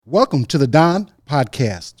Welcome to the Don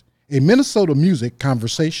Podcast, a Minnesota music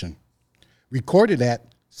conversation, recorded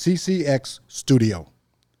at CCX Studio,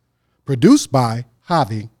 produced by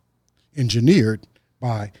Javi, engineered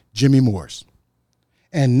by Jimmy Morse.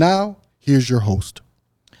 And now, here's your host.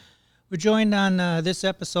 We're joined on this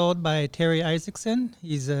episode by Terry ISACHSEN.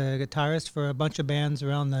 He's a guitarist for a bunch of bands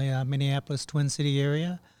around the Minneapolis Twin City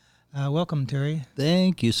area. Welcome, Terry.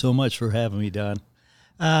 Thank you so much for having me, Don.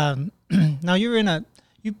 Now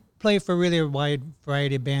you play for really a wide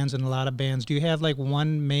variety of bands and a lot of bands. Do you have like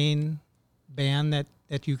one main band that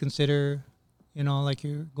you consider, like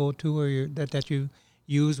your go-to or that you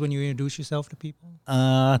use when you introduce yourself to people?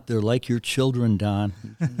 They're like your children, Don.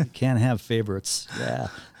 You can't have favorites. Yeah,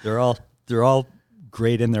 they're all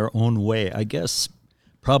great in their own way. I guess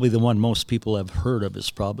probably the one most people have heard of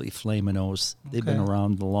is probably Flamin' O's. They've been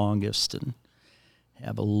around the longest and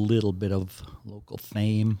have a little bit of local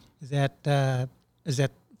fame. Is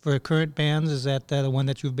that for current bands? Is that the one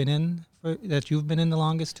that you've been in the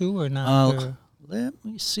longest too, or not? Let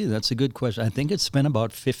me see. That's a good question. I think it's been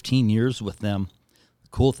about 15 years with them. The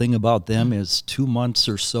cool thing about them is 2 months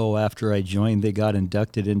or so after I joined, they got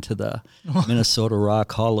inducted into the Minnesota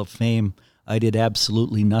Rock Hall of Fame. I did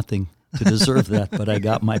absolutely nothing to deserve that, but I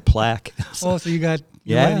got my plaque. So you went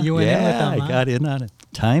in with them, huh? I got in on it.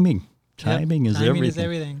 Timing is everything. Timing is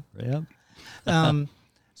everything. Yeah.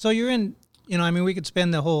 So you're in. We could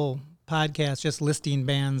spend the whole podcast just listing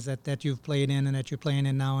bands that you've played in and that you're playing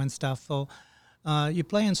in now and stuff. So you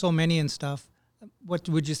play in so many and stuff. What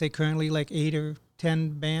would you say currently, like 8 or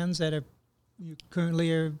 10 bands that you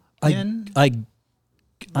currently are in?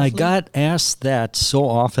 I got asked that so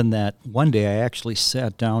often that one day I actually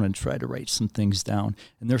sat down and tried to write some things down.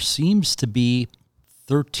 And there seems to be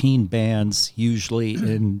 13 bands usually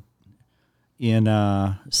in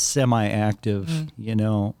semi-active,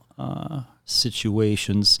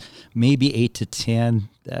 situations, maybe 8 to 10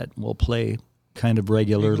 that will play kind of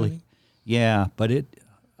regularly. Yeah, but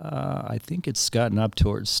I think it's gotten up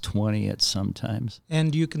towards 20 at some times.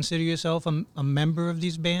 And do you consider yourself a member of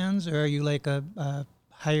these bands, or are you like a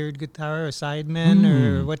hired guitar or sideman,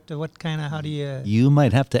 or what kind of, how do you... You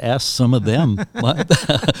might have to ask some of them.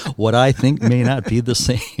 What I think may not be the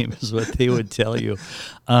same as what they would tell you.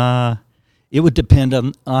 It would depend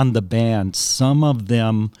on the band. Some of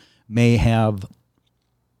them may have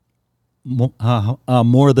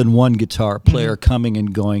more than one guitar player coming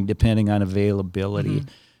and going, depending on availability. Mm-hmm.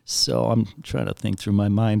 So I'm trying to think through my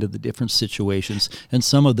mind of the different situations, and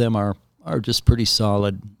some of them are just pretty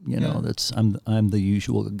solid. That's I'm the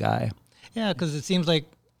usual guy. Yeah, because it seems like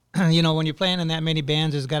when you're playing in that many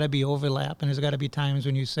bands, there's got to be overlap, and there's got to be times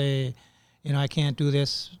when you say, I can't do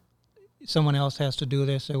this, someone else has to do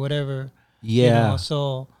this, or whatever. Yeah.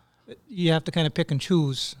 So you have to kind of pick and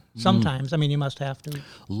choose sometimes. You must have to.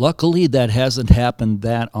 Luckily, that hasn't happened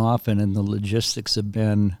that often, and the logistics have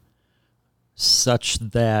been such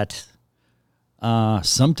that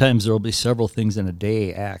sometimes there will be several things in a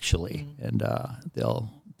day, actually, and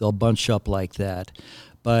they'll bunch up like that.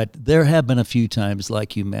 But there have been a few times,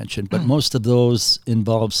 like you mentioned, but most of those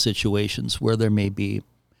involve situations where there may be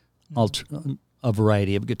a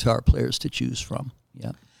variety of guitar players to choose from.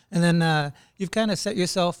 Yeah. And then you've kind of set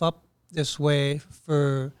yourself up this way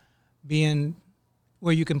for being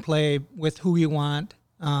where you can play with who you want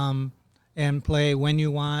and play when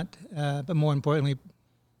you want, but more importantly,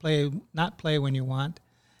 not play when you want,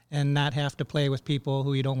 and not have to play with people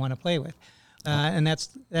who you don't want to play with. And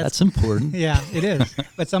that's important. Yeah, it is.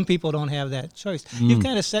 But some people don't have that choice. You've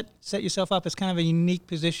kind of set yourself up as kind of a unique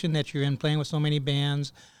position that you're in, playing with so many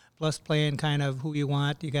bands, plus playing kind of who you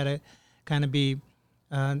want. You got to kind of be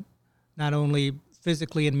not only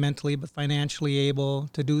physically and mentally, but financially able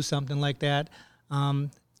to do something like that.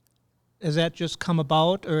 Has that just come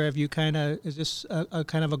about, or have you is this a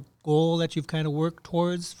kind of a goal that you've kind of worked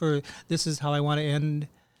towards for, this is how I want to end,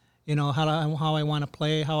 how I want to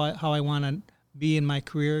play, how I want to be in my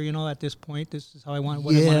career, at this point, this is how I want,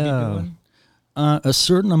 what I want to be doing? A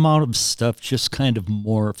certain amount of stuff just kind of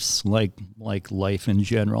morphs like life in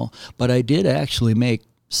general. But I did actually make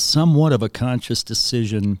somewhat of a conscious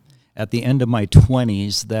decision at the end of my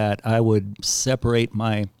 20s that I would separate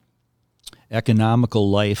my economical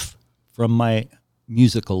life from my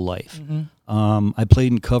musical life. I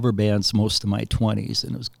played in cover bands most of my 20s,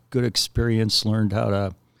 and it was a good experience, learned how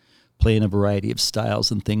to play in a variety of styles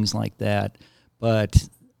and things like that. But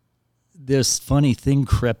this funny thing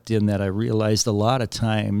crept in that I realized a lot of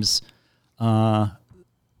times the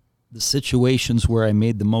situations where I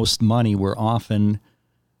made the most money were often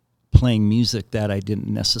playing music that I didn't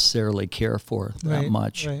necessarily care for that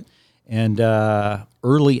much. Right. And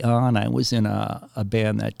early on, I was in a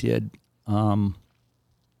band that did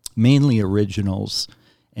mainly originals,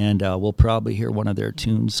 and we'll probably hear one of their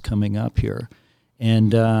tunes coming up here.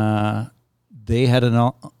 And they had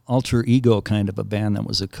an alter ego kind of a band that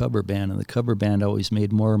was a cover band, and the cover band always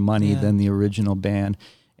made more money than the original band.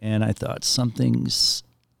 And I thought something's,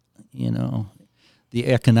 the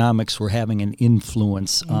economics were having an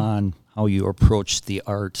influence on how you approach the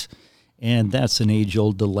art. And that's an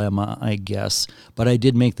age-old dilemma, I guess. But I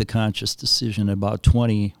did make the conscious decision about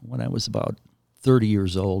when I was about 30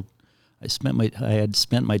 years old. I had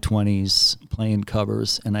spent my 20s playing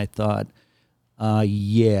covers, and I thought,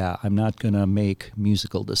 I'm not going to make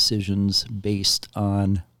musical decisions based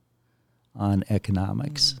on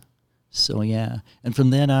economics. So, and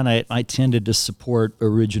from then on, I tended to support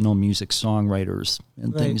original music songwriters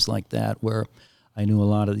and things like that, where I knew a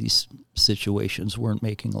lot of these situations weren't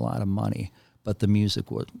making a lot of money, but the music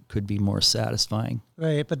could be more satisfying.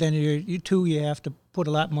 Right, but then you have to put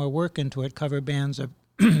a lot more work into it. Cover bands are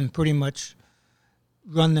pretty much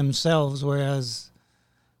run themselves, whereas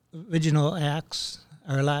original acts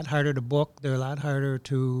are a lot harder to book. They're a lot harder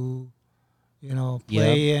to,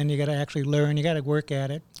 play, and you got to actually learn. You got to work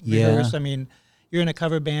at it. Rehearse. I mean, you're in a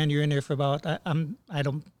cover band. You're in there for about. I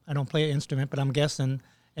don't play an instrument, but I'm guessing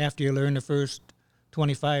after you learn the first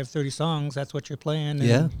 25, 30 songs, that's what you're playing.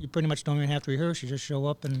 And you pretty much don't even have to rehearse. You just show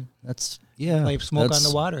up and play Smoke on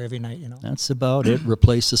the Water every night, That's about it.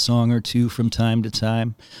 Replace a song or two from time to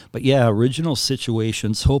time. But original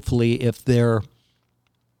situations, hopefully if they're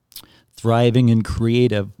thriving and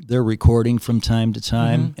creative, they're recording from time to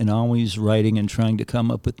time and always writing and trying to come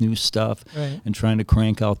up with new stuff and trying to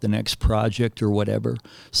crank out the next project or whatever.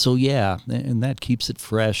 So and that keeps it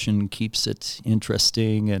fresh and keeps it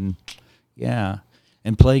interesting and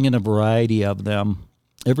and playing in a variety of them.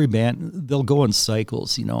 Every band, they'll go in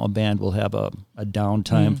cycles. A band will have a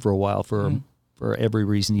downtime for a while for every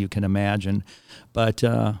reason you can imagine. But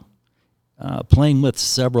playing with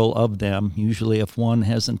several of them, usually if one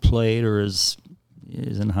hasn't played or is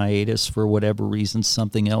in hiatus for whatever reason,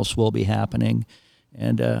 something else will be happening.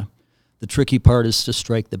 And the tricky part is to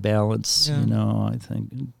strike the balance. I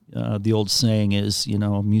think the old saying is,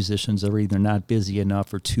 musicians are either not busy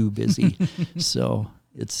enough or too busy. So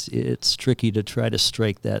it's tricky to try to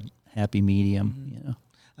strike that happy medium.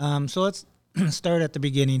 So let's start at the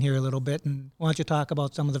beginning here a little bit, and why don't you talk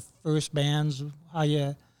about some of the first bands, how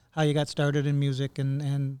you got started in music,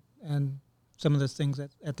 and some of the things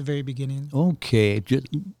at the very beginning. Okay,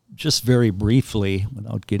 just very briefly,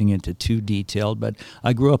 without getting into too detailed, but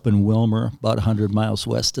I grew up in Wilmer, about 100 miles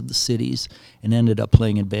west of the cities, and ended up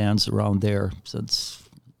playing in bands around there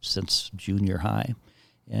since junior high.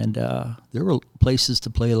 And there were places to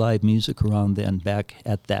play live music around then, back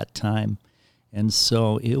at that time. And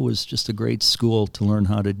so it was just a great school to learn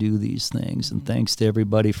how to do these things. And thanks to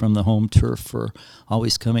everybody from the home turf for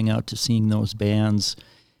always coming out to seeing those bands.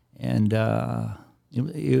 And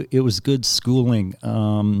it was good schooling.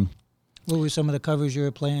 What were some of the covers you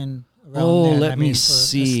were playing around then? Let me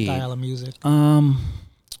see. The style of music.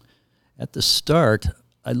 At the start,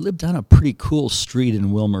 I lived on a pretty cool street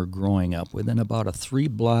in Wilmer growing up, within about a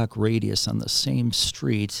 3-block radius on the same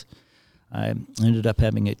street. I ended up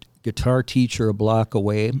having a guitar teacher a block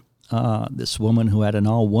away, this woman who had an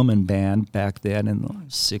all-woman band back then in the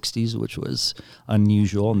 60s, which was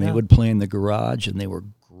unusual, and they would play in the garage, and they were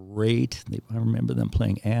great. I remember them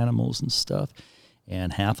playing Animals and stuff.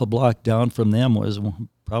 And half a block down from them was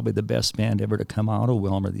probably the best band ever to come out of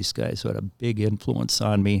Wilmer. These guys who had a big influence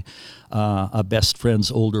on me, a best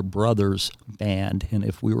friend's older brother's band. And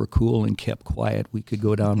if we were cool and kept quiet, we could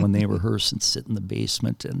go down when they rehearse and sit in the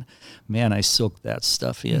basement. And, man, I soaked that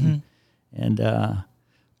stuff in. And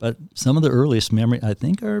but some of the earliest memory, I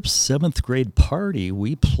think our 7th grade party,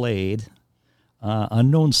 we played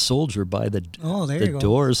Unknown Soldier by the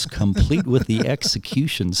Doors, complete with the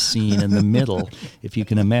execution scene in the middle. If you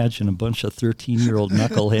can imagine a bunch of 13-year-old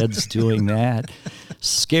knuckleheads doing that,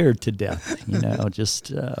 scared to death,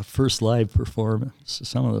 just first live performance,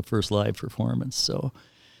 some of the first live performance.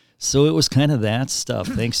 So it was kind of that stuff,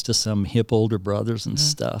 thanks to some hip older brothers and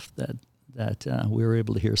stuff that we were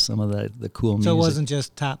able to hear some of the cool music. So it wasn't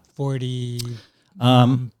just top 40,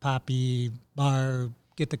 poppy, bar,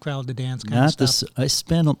 get the crowd to dance kind of stuff? I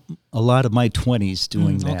spent a lot of my 20s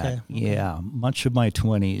doing that. Okay. Yeah, much of my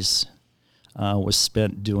 20s was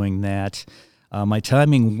spent doing that. My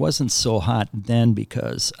timing wasn't so hot then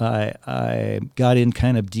because I got in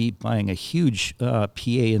kind of deep buying a huge PA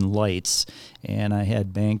and lights, and I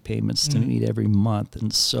had bank payments to meet every month.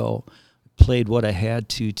 And so played what I had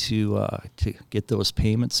to get those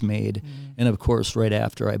payments made. And of course, right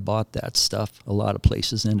after I bought that stuff, a lot of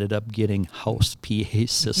places ended up getting house PA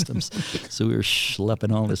systems. So we were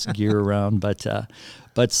schlepping all this gear around. But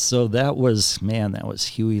so that was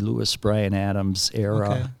Huey Lewis, Bryan Adams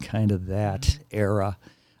era, kind of that era.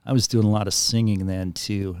 I was doing a lot of singing then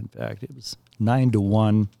too. In fact, it was 9 to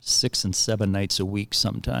 1, 6 and 7 nights a week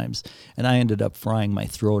sometimes. And I ended up frying my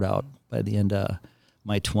throat out by the end of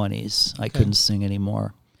my 20s. I couldn't sing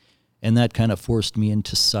anymore. And that kind of forced me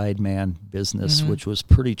into sideman business, which was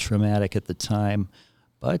pretty traumatic at the time.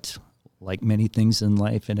 But like many things in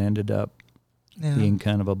life, it ended up being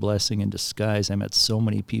kind of a blessing in disguise. I met so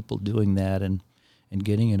many people doing that and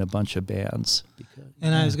getting in a bunch of bands.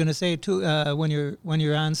 And I was going to say too, when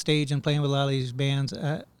you're on stage and playing with a lot of these bands,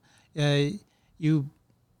 I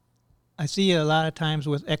see a lot of times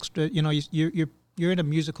with extra, you're in a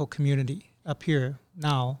musical community up here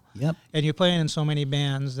now. Yep. And you're playing in so many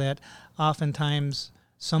bands that oftentimes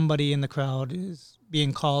somebody in the crowd is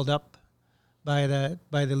being called up by the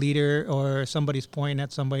leader, or somebody's pointing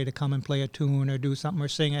at somebody to come and play a tune or do something or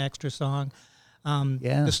sing an extra song.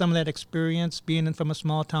 Does some of that experience being from a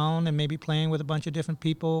small town and maybe playing with a bunch of different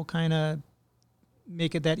people kind of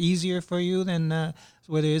make it that easier for you than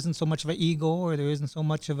where there isn't so much of an ego or there isn't so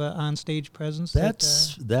much of an on-stage presence?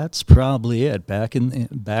 That's probably it. Back in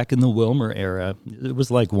the Wilmer era, it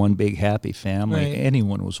was like one big happy family. Right.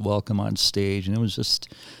 Anyone was welcome on stage, and it was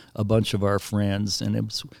just a bunch of our friends,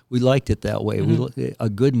 and we liked it that way. A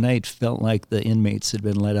good night felt like the inmates had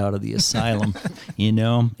been let out of the asylum,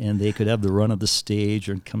 and they could have the run of the stage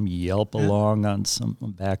or come yelp along on some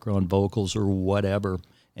background vocals or whatever.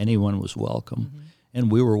 Anyone was welcome. And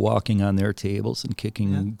we were walking on their tables and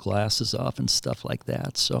kicking glasses off and stuff like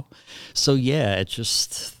that. So yeah, it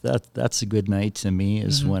just that's a good night to me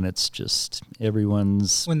is when it's just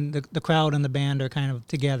everyone's when the crowd and the band are kind of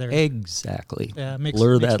together. Exactly. Yeah, makes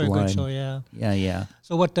that for a line. good show. Yeah.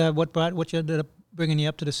 So what you ended up bringing you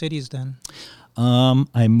up to the cities then?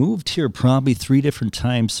 I moved here probably 3 different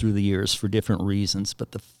times through the years for different reasons,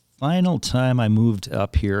 but the final time I moved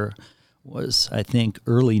up here was, I think,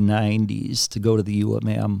 early 90s to go to the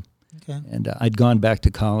UMM. Okay. And I'd gone back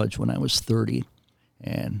to college when I was 30,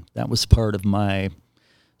 and that was part of my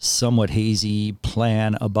somewhat hazy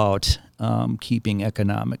plan about keeping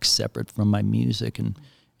economics separate from my music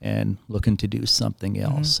and looking to do something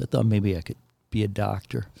else. I thought maybe I could be a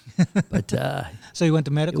doctor. But so you went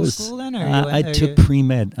to medical school then? Or I took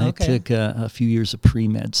pre-med. Okay. I took a few years of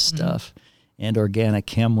pre-med stuff, and organic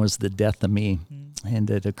chem was the death of me.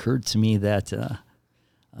 And it occurred to me that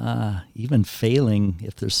even failing,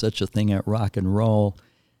 if there's such a thing at rock and roll,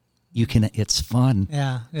 it's fun.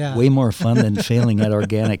 Yeah. Way more fun than failing at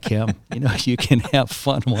organic chem. You can have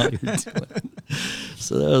fun while you're doing it.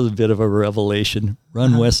 So that was a bit of a revelation.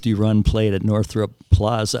 Run Westy Run played at Northrop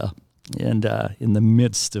Plaza, and in the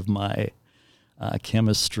midst of my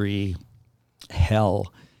chemistry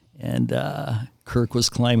hell, and Kirk was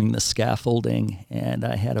climbing the scaffolding, and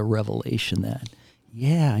I had a revelation that,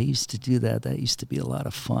 I used to do that. That used to be a lot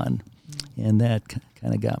of fun. And that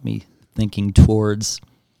kind of got me thinking towards,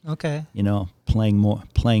 playing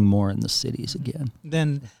more in the cities again.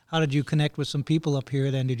 Then how did you connect with some people up here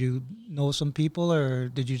then? Did you know some people, or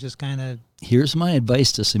did you just kind of... Here's my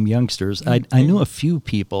advice to some youngsters. I knew a few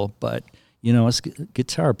people, but, as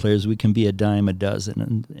guitar players, we can be a dime a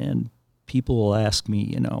dozen. And people will ask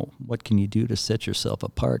me, what can you do to set yourself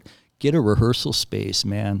apart? Get a rehearsal space,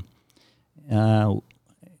 man.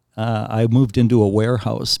 I moved into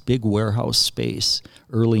a big warehouse space,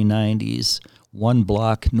 early 90s, 1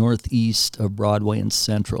 block northeast of Broadway and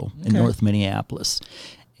Central in North Minneapolis.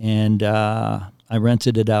 And I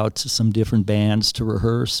rented it out to some different bands to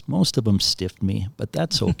rehearse. Most of them stiffed me, but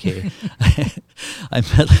that's okay. I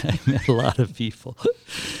met a lot of people.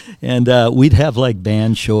 And we'd have like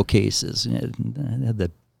band showcases.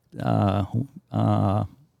 And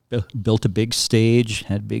built a big stage,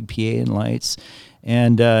 had big PA and lights,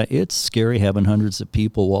 and it's scary having hundreds of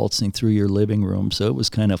people waltzing through your living room, so it was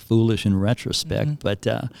kind of foolish in retrospect, but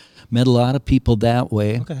met a lot of people that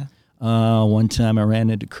way. Okay. One time I ran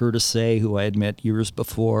into Curtis A., who I had met years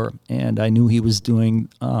before, and I knew he was doing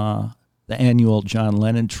the annual John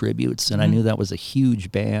Lennon tributes, and I knew that was a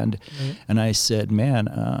huge band, and I said, man,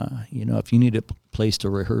 if you need a place to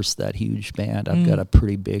rehearse that huge band, I've got a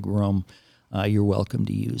pretty big room. You're welcome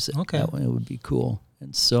to use it. Okay. It would be cool.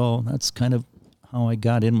 And so that's kind of how I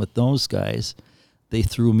got in with those guys. they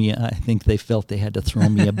threw me. I think they felt they had to throw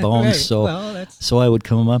me a bone. Right. So Well, so I would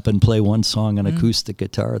come up and play one song on acoustic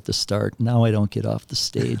guitar at the start. Now I don't get off the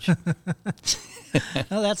stage.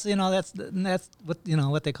 well, that's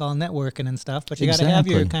what they call networking and stuff. But you got to have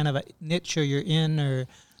your Exactly. kind of a niche or you're in or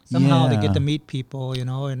somehow to get Yeah. to meet people,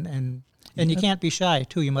 and you can't be shy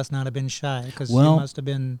too. You must not have been shy because you Well, must have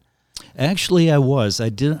been. Actually, I was. I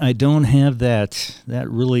don't have that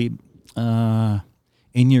really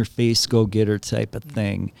in your face go getter type of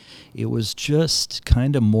thing. It was just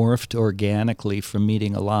kind of morphed organically from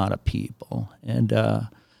meeting a lot of people, and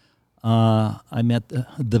I met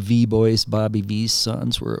the V Boys, Bobby V's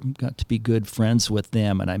sons. Got to be good friends with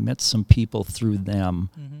them, and I met some people through them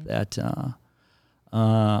that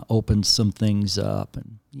opened some things up.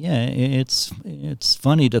 And yeah, it's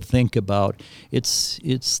funny to think about. It's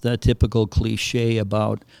the typical cliche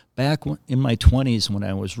about back in my 20s when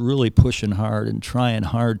I was really pushing hard and trying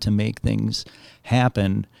hard to make things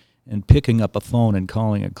happen, and picking up a phone and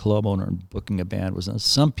calling a club owner and booking a band was.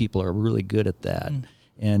 Some people are really good at that,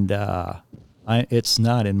 and it's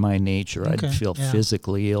not in my nature. Okay, I'd feel yeah.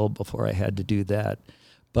 physically ill before I had to do that,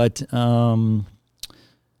 but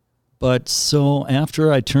so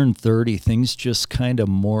after I turned 30, things just kind of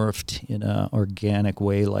morphed in an organic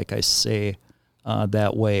way, like I say,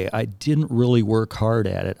 that way. I didn't really work hard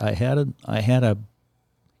at it. I had a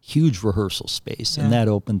huge rehearsal space, and that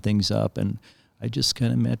opened things up, and I just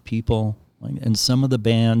kind of met people. And some of the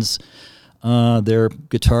bands, their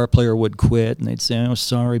guitar player would quit, and they'd say, "Oh,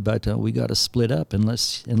 sorry, but we got to split up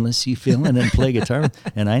unless you fill in and play guitar."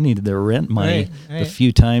 And I needed their rent money Right. the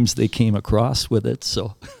few times they came across with it.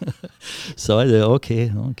 So, so I said, okay.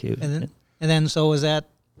 And then so was that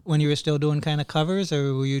when you were still doing kind of covers,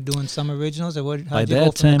 or were you doing some originals, or what? How By did you go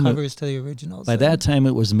that from the time, covers to the originals? By that time,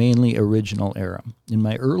 it was mainly original era. In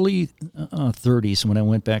my early 30s, when I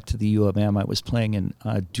went back to the U of M, I was playing in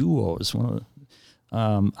duos.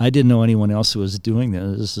 I didn't know anyone else who was doing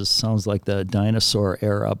this. This sounds like the dinosaur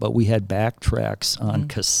era, but we had backtracks on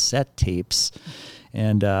cassette tapes,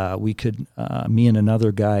 and we could, me and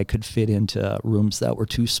another guy could fit into rooms that were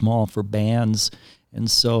too small for bands. And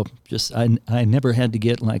so I never had to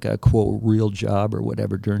get like a, quote, real job or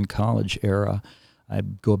whatever during college era.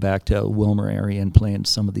 I'd go back to Wilmer area and play in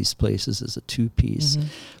some of these places as a two-piece.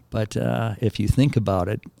 But if you think about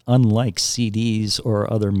it, unlike CDs or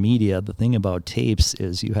other media, the thing about tapes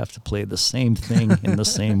is you have to play the same thing in the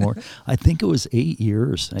same order. I think it was 8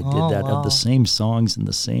 years I did that, wow. of the same songs in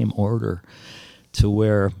the same order, to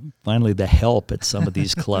where finally the help at some of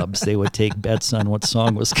these clubs, they would take bets on what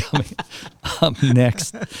song was coming up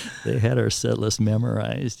next. They had our set list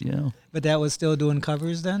memorized, But that was still doing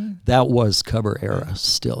covers then? That was cover era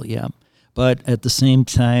still, yeah. But at the same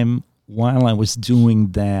time, while I was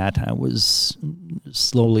doing that, I was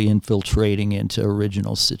slowly infiltrating into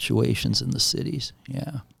original situations in the cities,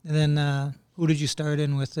 yeah. And then who did you start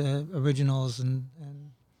in with the originals, and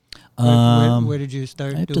where did you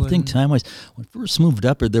start I have doing? to think time-wise. When I first moved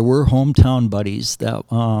up here, there were hometown buddies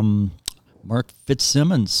that Mark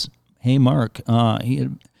Fitzsimmons. Hey, Mark. He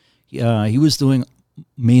was doing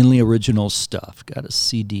mainly original stuff. Got a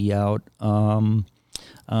CD out. The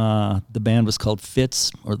band was called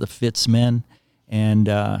Fitz, or the Fitz Men. And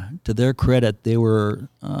to their credit, they were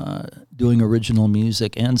doing original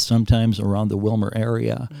music, and sometimes around the Wilmer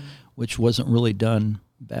area, which wasn't really done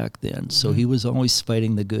back then. So he was always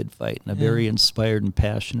fighting the good fight, and a very inspired and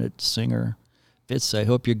passionate singer. Fitz, I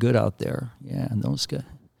hope you're good out there. Yeah, and those guys.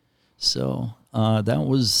 So that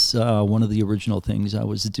was one of the original things I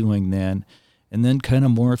was doing then. And then kind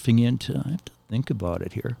of morphing into, I have to think about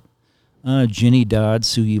it here, Ginny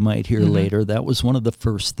Dodds, who you might hear later. That was one of the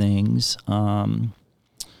first things.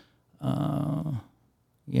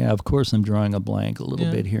 Yeah, of course I'm drawing a blank a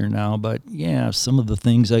little bit here now, but yeah, some of the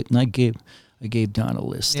things I gave Don a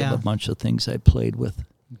list of a bunch of things I played with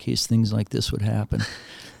in case things like this would happen.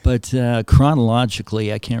 But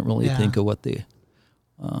chronologically, I can't really think of what they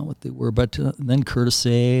were. But then Curtis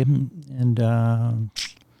A. and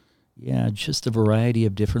just a variety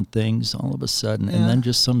of different things all of a sudden. And then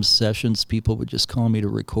just some sessions, people would just call me to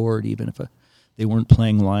record, even if they weren't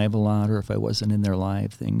playing live a lot, or if I wasn't in their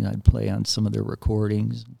live thing, I'd play on some of their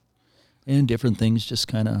recordings, and different things just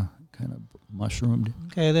kind of mushroomed.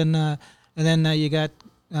 Okay, then you got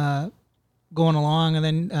going along,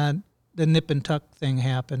 and then the Nip and Tuck thing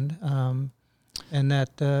happened, and that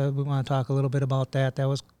we want to talk a little bit about that. That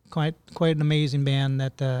was quite an amazing band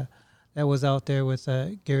that that was out there with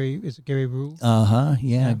Gary. Is it Gary Rue?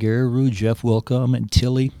 Yeah, Gary Rue, Jeff Wilcom, and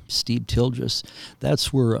Steve Tildress.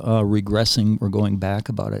 That's where regressing. We're going back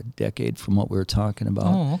about a decade from what we were talking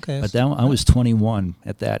about. Oh, okay. But I was 21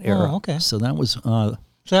 at that era. Oh, okay. So that was. So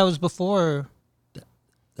that was before.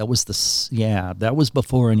 That was that was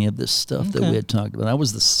before any of this stuff that we had talked about. That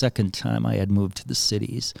was the second time I had moved to the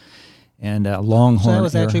cities. And Longhorn. So that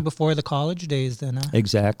was era. actually before the college days then, huh?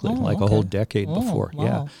 Exactly, a whole decade before. Wow.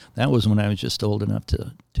 Yeah, that was when I was just old enough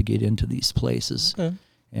to get into these places. Okay.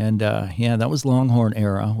 And that was Longhorn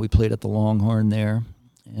era. We played at the Longhorn there,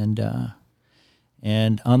 and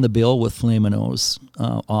on the bill with Flamin' O's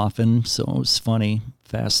often. So it was funny.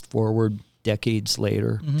 Fast forward decades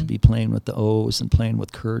later to be playing with the O's and playing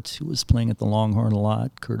with Kurt, who was playing at the Longhorn a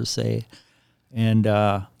lot, Curtis A. And,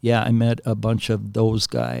 I met a bunch of those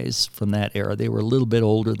guys from that era. They were a little bit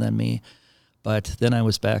older than me, but then I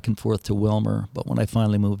was back and forth to Wilmer. But when I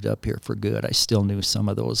finally moved up here for good, I still knew some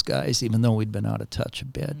of those guys, even though we'd been out of touch a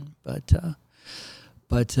bit. But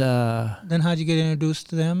then how'd you get introduced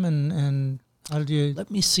to them, and how did you... Let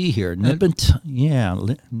me see here. Nip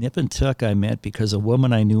and Tuck I met because a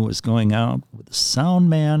woman I knew was going out with a sound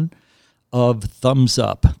man of Thumbs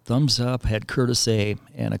Up. Thumbs Up had Curtis A.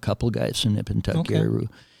 and a couple guys from Nip and Tuck, Gary Rue.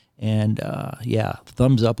 And,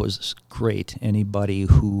 Thumbs Up was great. Anybody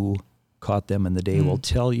who caught them in the day will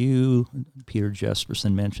tell you. Peter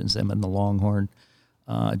Jesperson mentions them in the Longhorn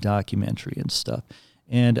documentary and stuff.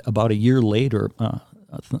 And about a year later,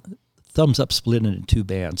 Thumbs Up split into two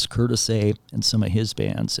bands, Curtis A. and some of his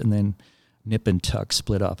bands, and then Nip and Tuck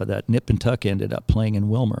split off of that. Nip and Tuck ended up playing in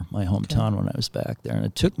Wilmer, my hometown, when I was back there. And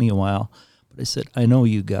it took me a while, but I said, I know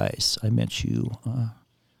you guys. I met you,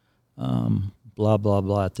 blah, blah,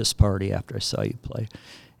 blah, at this party after I saw you play.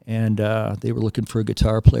 And they were looking for a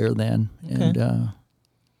guitar player then. Okay. And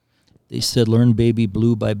they said, learn Baby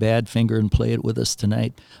Blue by Badfinger and play it with us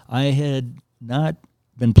tonight. I had not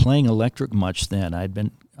been playing electric much then. I'd been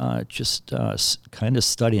just kind of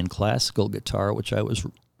studying classical guitar, which I was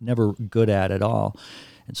never good at all.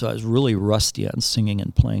 And so I was really rusty on singing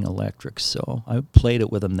and playing electric. So I played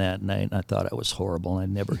it with them that night, and I thought I was horrible, and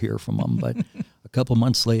I'd never hear from them. But a couple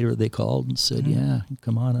months later, they called and said, yeah,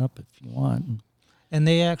 come on up if you want. And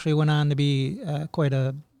they actually went on to be quite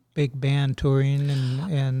a big band, touring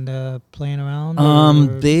and playing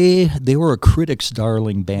around? They were a critic's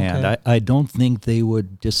darling band. Okay. I don't think they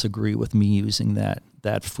would disagree with me using that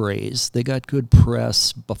phrase. They got good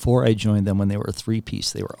press before I joined them when they were a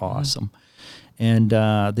three-piece. They were awesome. And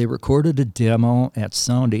they recorded a demo at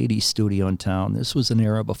Sound 80 studio in town. This was an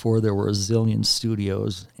era before there were a zillion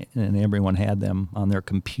studios and everyone had them on their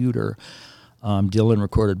computer. Dylan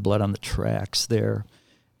recorded Blood on the Tracks there.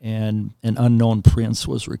 And an unknown Prince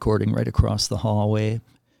was recording right across the hallway.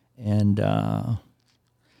 And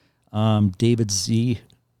David Z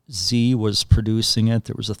was producing it.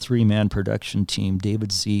 There was a three-man production team.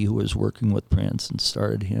 David Z, who was working with Prince and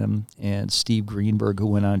started him, and Steve Greenberg, who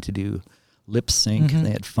went on to do Lip Sync. They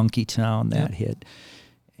had Funky Town, that hit.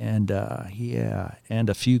 And, and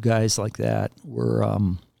a few guys like that were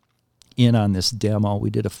in on this demo. We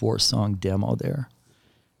did a 4-song demo there.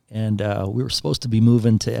 And we were supposed to be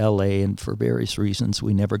moving to L.A., and for various reasons,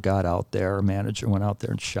 we never got out there. Our manager went out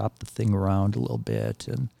there and shopped the thing around a little bit.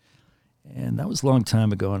 And that was a long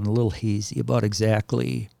time ago and a little hazy about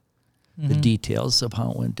exactly the details of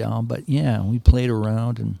how it went down. But, yeah, we played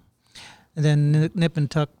around. And then Nip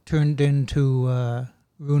and Tuck turned into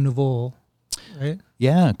Rue Nouveau, right?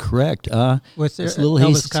 Yeah, correct. With little Elvis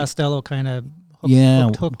hazy Costello kind of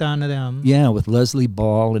hooked onto them. Yeah, with Leslie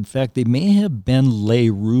Ball. In fact, they may have been Les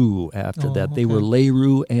Rue after that. They were Les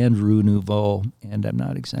Rue and Rue Nouveau, and I'm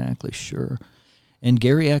not exactly sure. And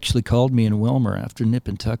Gary actually called me in Wilmer after Nip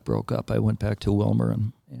and Tuck broke up. I went back to Wilmer,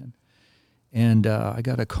 and I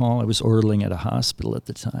got a call. I was orderling at a hospital at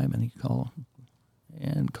the time, and he called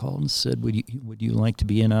and said, would you like to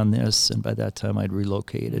be in on this? And by that time, I'd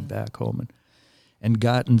relocated back home and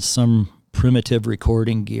gotten some primitive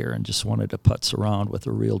recording gear and just wanted to putz around with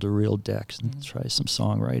a reel-to-reel deck and try some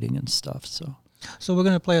songwriting and stuff. So we're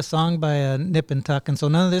going to play a song by Nip and Tuck, and so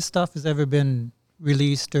none of this stuff has ever been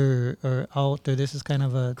released or out, or this is kind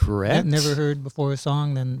of a correct, never heard before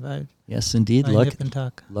song then by, yes, indeed, by Nip and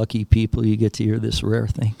Tuck. Lucky people, you get to hear this rare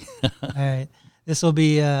thing. All right. This will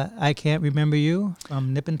be I Can't Remember You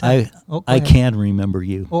from Nip and Tuck. I Can Remember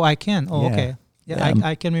You. Oh, I can. Oh, yeah. Okay. Yeah,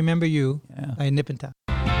 I Can Remember You yeah. by Nip and Tuck.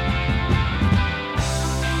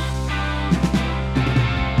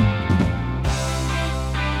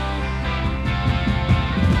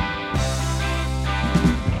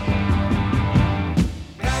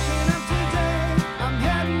 Packing up today, I'm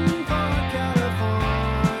heading for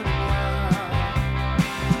California.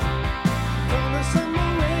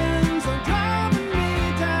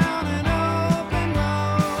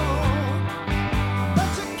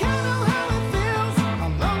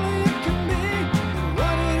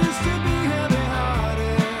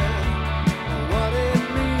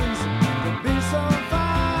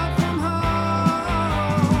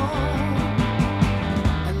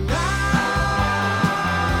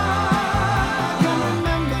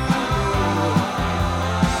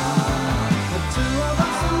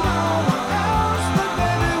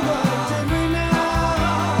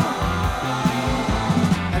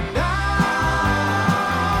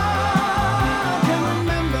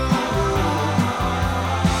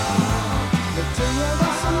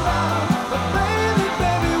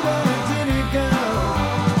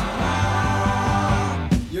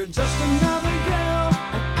 just another girl,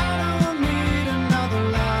 and I don't need another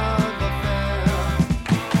love affair.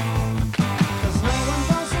 'Cause no one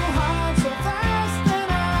falls so hard, so fast,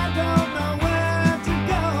 and I don't know where to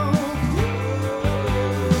go.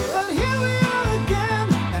 But here we are again,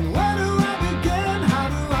 and where do I begin? How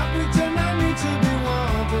do I pretend I need to be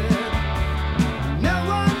wanted? No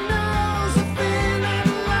one knows a feeling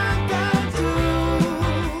like I do.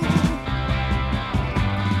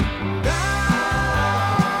 And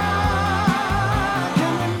I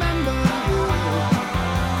can remember you.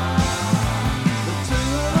 The two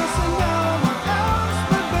of us and no one else,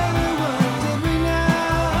 but baby, what did we know?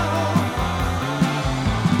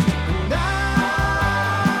 And I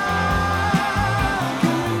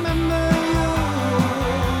can remember you,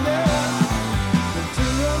 yeah. The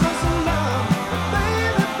two of us in love, but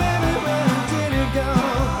baby, baby, where did it go?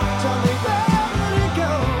 Tell me, where did it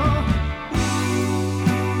go?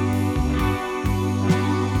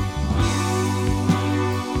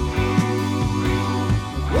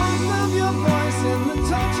 The warmth of your voice and the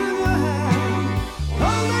touch of your hand,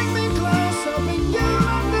 holding me close, hoping you'll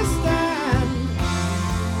understand.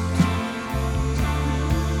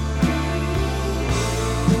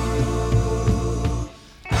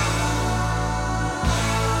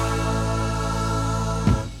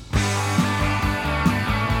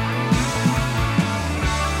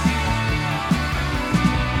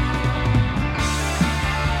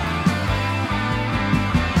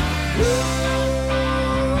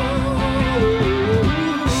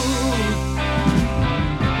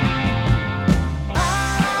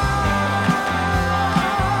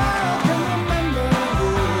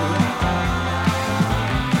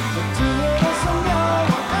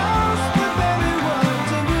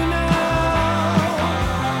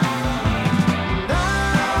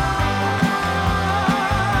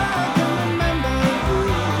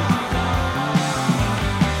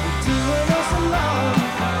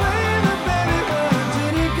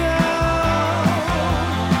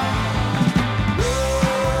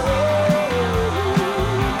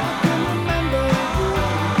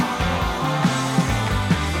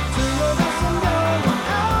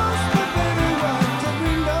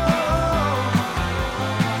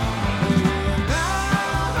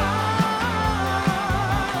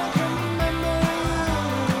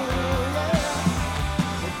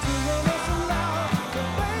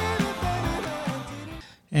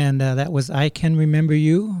 And that was I Can Remember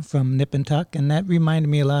You from Nip and Tuck, and that reminded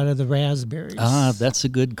me a lot of the Raspberries. Ah, that's a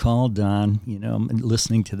good call, Don. You know,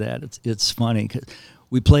 listening to that, it's funny because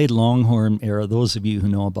we played Longhorn era. Those of you who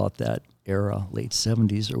know about that era, late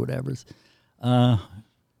 70s or whatever,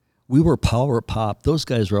 we were power pop. Those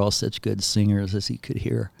guys were all such good singers, as you could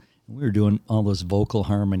hear. We were doing all those vocal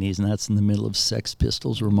harmonies, and that's in the middle of Sex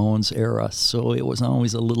Pistols, Ramones era. So it was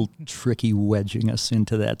always a little tricky wedging us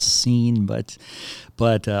into that scene. But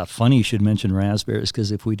funny you should mention Raspberries, because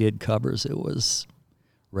if we did covers, it was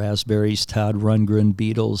Raspberries, Todd Rundgren,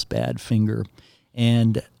 Beatles, Badfinger.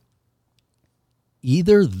 And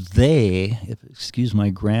either they, excuse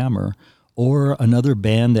my grammar, or another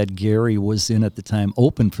band that Gary was in at the time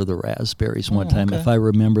opened for the Raspberries one time, okay. if I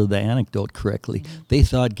remember the anecdote correctly. Mm-hmm. They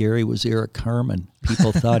thought Gary was Eric Carmen.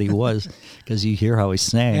 People thought he was, because you hear how he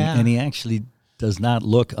sang, and he actually does not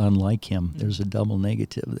look unlike him. There's a double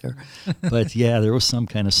negative there. But yeah, there was some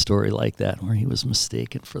kind of story like that where he was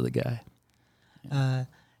mistaken for the guy.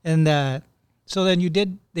 So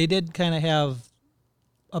then they did kind of have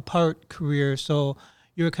a part career, so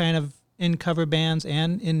you were kind of in cover bands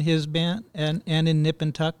and in his band and in Nip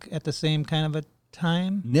and Tuck at the same kind of a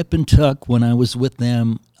time? Nip and Tuck, when I was with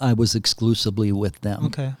them, I was exclusively with them.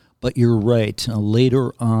 Okay. But you're right.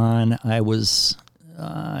 Later on, I was,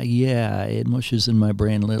 it mushes in my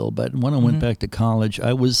brain a little. But when I went back to college,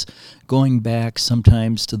 I was going back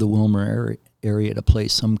sometimes to the Wilmer area to play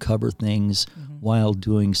some cover things while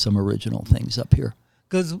doing some original things up here.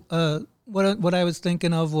 Because what I was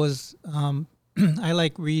thinking of was I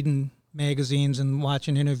like reading magazines and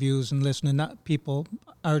watching interviews and listening to people,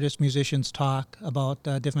 artists, musicians talk about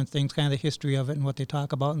different things, kind of the history of it and what they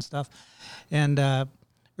talk about and stuff. And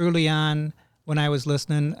early on, when I was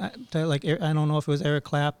listening, I don't know if it was Eric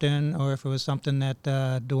Clapton or if it was something that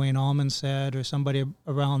Duane Allman said or somebody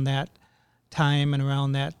around that time and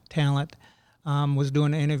around that talent was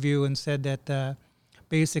doing an interview and said that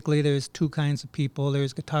basically there's two kinds of people.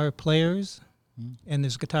 There's guitar players and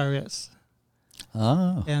there's guitarists.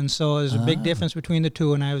 Oh. And so there's a big difference between the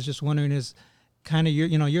two, and I was just wondering, is kind of you're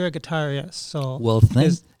a guitarist, so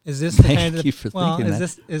is this thank kind of you for thinking that.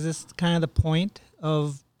 Is this kind of the point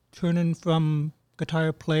of turning from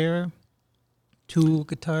guitar player to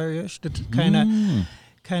guitarist to kind of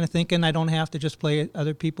kind of thinking I don't have to just play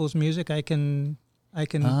other people's music. I can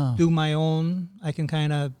do my own. I can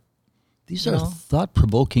kind of. These are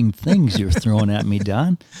thought-provoking things you're throwing at me,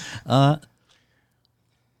 Don.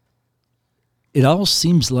 It all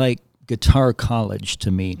seems like guitar college to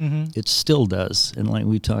me. It still does. And like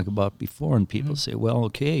we talked about before, and people say, well,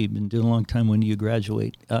 okay, you've been doing a long time. When do you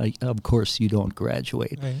graduate? Of course, you don't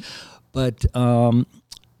graduate. Right. But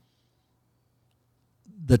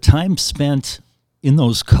the time spent in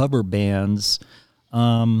those cover bands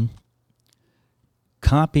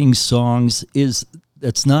copying songs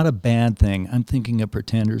that's not a bad thing. I'm thinking of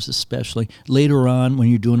Pretenders especially. Later on, when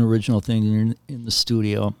you're doing original things and you're in the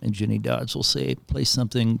studio, and Jenny Dodds will say, play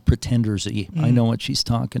something Pretenders-y. I know what she's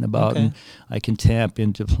talking about, and I can tap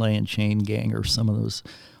into playing Chain Gang or some of those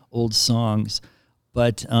old songs.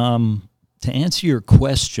 But to answer your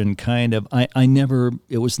question, kind of,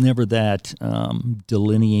 it was never that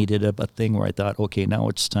delineated of a thing where I thought, okay, now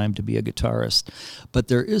it's time to be a guitarist. But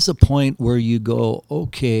there is a point where you go,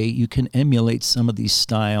 okay, you can emulate some of these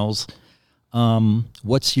styles.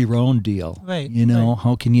 What's your own deal? Right.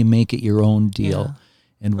 How can you make it your own deal?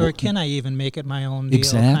 Yeah. Or can I even make it my own deal?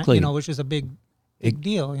 Exactly. Which is a big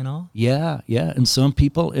deal, Yeah, and some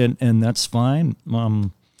people, and that's fine.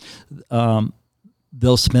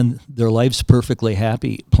 They'll spend their lives perfectly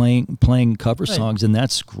happy playing cover songs, and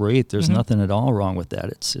that's great. There's nothing at all wrong with that.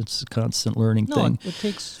 It's a constant learning thing.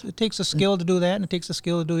 It takes a skill to do that, and it takes a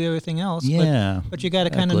skill to do everything else. Yeah, but you got to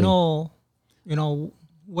kind of know,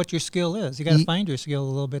 what your skill is. You got to find your skill a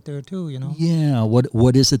little bit there too. Yeah.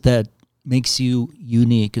 What is it that makes you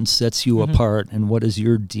unique and sets you apart, and what is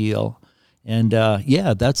your deal? And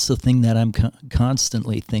that's the thing that I'm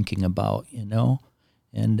constantly thinking about.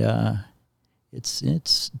 And.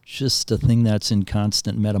 It's just a thing that's in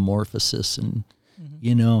constant metamorphosis, and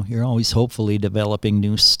you're always hopefully developing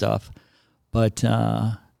new stuff. But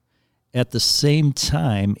at the same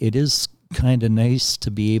time, it is kind of nice to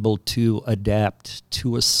be able to adapt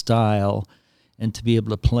to a style and to be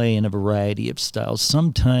able to play in a variety of styles.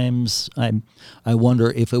 Sometimes I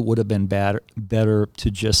wonder if it would have been better to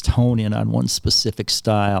just hone in on one specific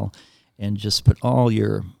style and just put all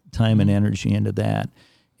your time and energy into that.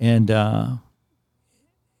 And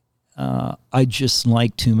I just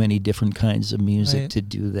like too many different kinds of music to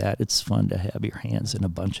do that. It's fun to have your hands in a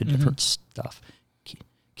bunch of different stuff.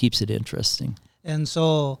 Keeps it interesting. And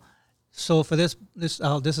so for this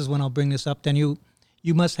is when I'll bring this up. Then you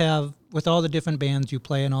must have, with all the different bands you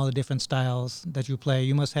play and all the different styles that you play,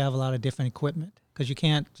 you must have a lot of different equipment, because you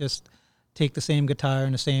can't just take the same guitar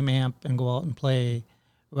and the same amp and go out and play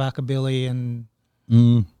rockabilly and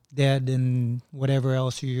Dead and whatever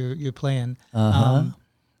else you're playing.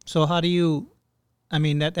 So how do you? I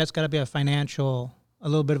mean, that's got to be a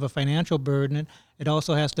little bit of a financial burden. It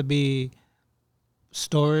also has to be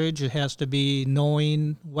storage. It has to be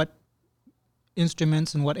knowing what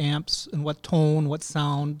instruments and what amps and what tone, what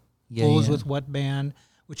sound goes with what band,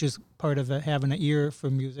 which is part of having an ear for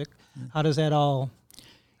music. How does that all?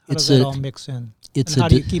 How does that all mix in? How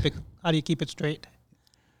do you keep it? How do you keep it straight?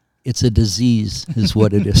 It's a disease, is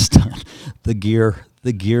what it is. The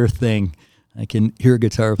gear thing. I can hear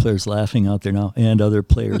guitar players laughing out there now, and other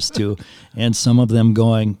players too, and some of them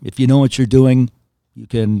going, if you know what you're doing, you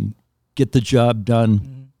can get the job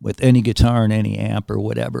done with any guitar and any amp or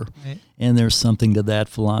whatever. Right. And there's something to that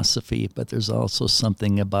philosophy, but there's also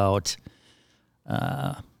something about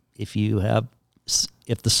if the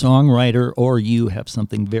songwriter or you have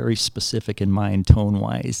something very specific in mind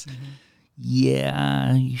tone-wise,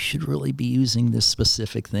 you should really be using this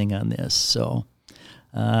specific thing on this. So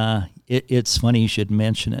it's funny you should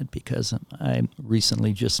mention it, because I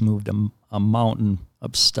recently just moved a mountain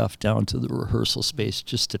of stuff down to the rehearsal space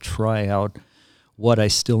just to try out what I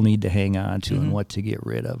still need to hang on to and what to get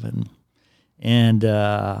rid of. And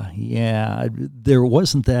there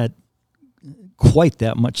wasn't quite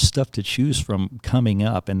that much stuff to choose from coming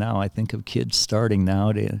up. And now I think of kids starting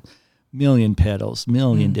now to million pedals,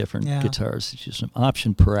 million different guitars. It's just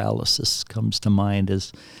option paralysis comes to mind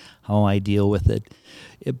as how I deal with it.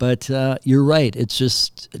 But you're right. It's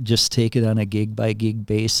just take it on a gig-by-gig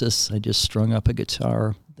basis. I just strung up a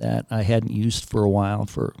guitar that I hadn't used for a while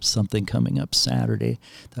for something coming up Saturday.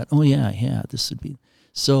 Thought, this would be...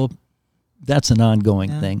 So that's an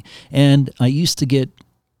ongoing thing. And I used to get...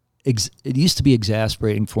 it used to be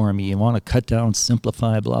exasperating for me. You want to cut down,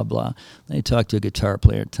 simplify, blah, blah. Then I talked to a guitar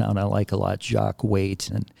player in town I like a lot, Jacques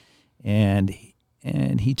Waite, and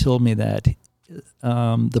he told me that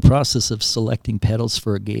the process of selecting pedals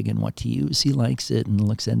for a gig and what to use, he likes it and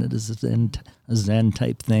looks at it as a zen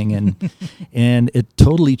type thing, and and it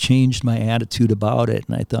totally changed my attitude about it.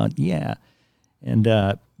 And I thought,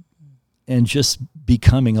 and just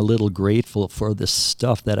becoming a little grateful for this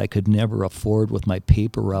stuff that I could never afford with my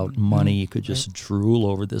paper route money. You could just drool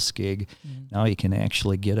over this gig. Now you can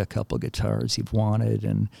actually get a couple guitars you've wanted,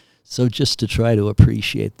 and so just to try to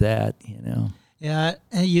appreciate that, you know. Yeah,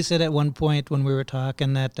 and you said at one point when we were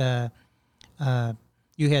talking that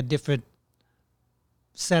you had different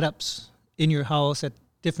setups in your house at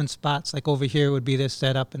different spots. Like over here would be this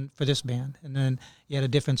setup and for this band, and then you had a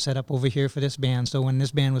different setup over here for this band. So when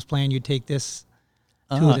this band was playing, you'd take this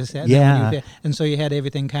to this, and so you had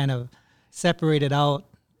everything kind of separated out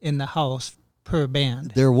in the house per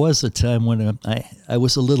band. There was a time when I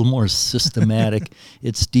was a little more systematic.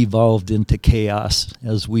 It's devolved into chaos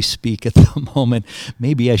as we speak at the moment.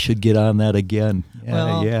 Maybe I should get on that again.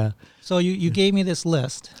 Yeah. So you gave me this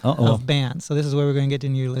list of bands. So this is where we're going to get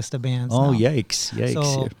into your list of bands. Oh, now. yikes!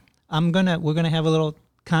 So we're gonna have a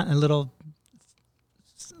little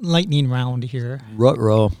lightning round here.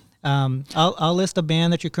 Ruh-roh. I'll list a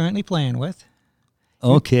band that you're currently playing with.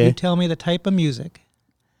 Okay. You tell me the type of music.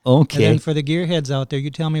 Okay. And then for the gearheads out there, you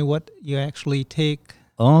tell me what you actually take.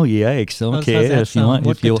 Oh, yikes. Okay. How's that If you sound? want,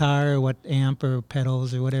 What if you guitar, or what amp, or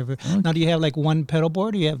pedals, or whatever. Now, do you have like one pedal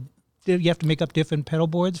board? Do you have to make up different pedal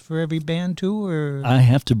boards for every band too, or? I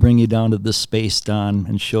have to bring you down to the space, Don,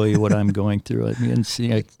 and show you what I'm going through. I mean, see,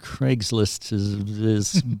 Craigslist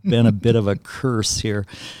has been a bit of a curse here.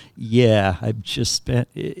 Yeah, I've just spent.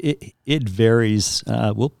 It varies.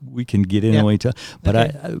 We can get into it, but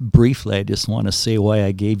okay. Briefly, I just want to say why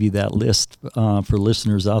I gave you that list for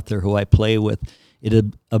listeners out there who I play with. It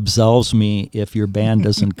absolves me if your band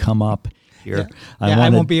doesn't come up here. I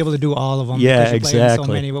won't be able to do all of them. Yeah, because you're exactly.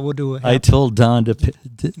 So many, but we'll do it. I told Don to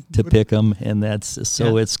pick them, and that's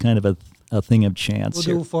so. It's kind of a thing of chance.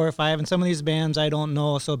 We'll do 4 or 5, and some of these bands I don't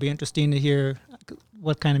know, so it'll be interesting to hear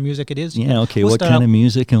what kind of music it is. Yeah, okay. What kind of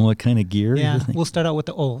music and what kind of gear? Yeah, we'll start out with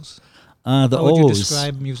the O's. How would you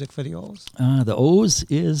describe music for the O's? The O's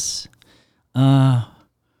is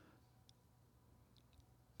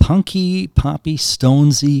punky, poppy,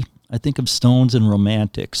 Stonesy. I think of Stones and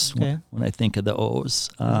Romantics when I think of the O's.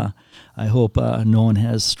 I hope no one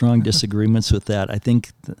has strong disagreements with that. I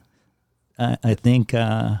think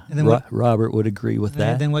Robert would agree with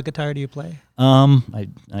that. Then what guitar do you play? I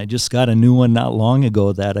just got a new one not long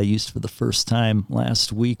ago that I used for the first time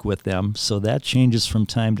last week with them. So that changes from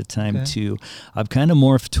time to time too. I've kind of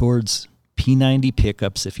morphed towards P90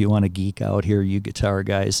 pickups, if you want to geek out here, you guitar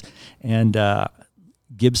guys, and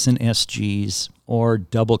Gibson SGs or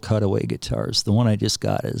double cutaway guitars. The one I just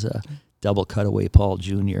got is a double cutaway Paul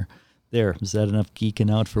Jr. There, is that enough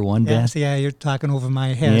geeking out for one band? Yeah, you're talking over my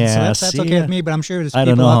head. Yeah, so that's okay with me, but I'm sure there's I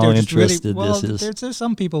people don't know out there how just really, interested this is. There's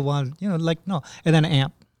some people want, no. And then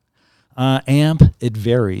amp. Amp, it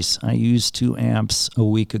varies. I used 2 amps a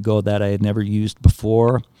week ago that I had never used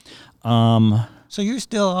before. So you're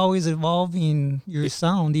still always evolving your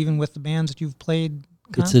sound, even with the bands that you've played.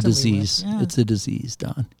 It's a disease. Yeah. It's a disease,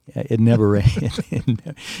 Don. Yeah, it never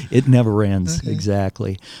it never ends. Okay.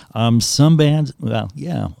 Exactly. Some bands,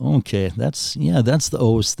 okay. That's the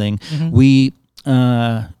O's thing. Mm-hmm. We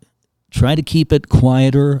try to keep it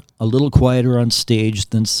quieter, a little quieter on stage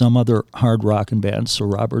than some other hard rockin' bands. So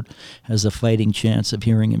Robert has a fighting chance of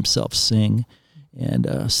hearing himself sing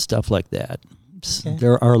and stuff like that. Okay.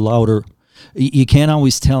 There are louder. You can't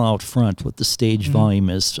always tell out front what the stage volume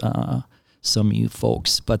is. Some of you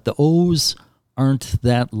folks, but the O's aren't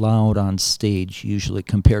that loud on stage usually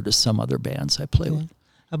compared to some other bands I play with.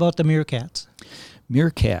 How about the Meerkats?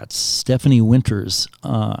 Meerkats, Stephanie Winters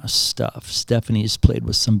stuff. Stephanie's played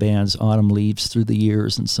with some bands, Autumn Leaves, through the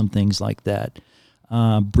years and some things like that.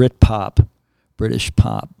 Britpop, British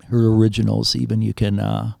pop, her originals even, you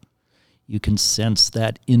can sense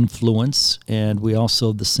that influence. And we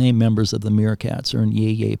also, the same members of the Meerkats are in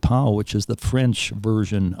Yé Yé Pow, which is the French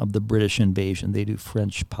version of the British Invasion. They do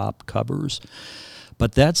French pop covers.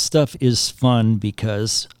 But that stuff is fun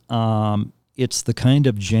because it's the kind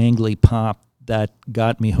of jangly pop that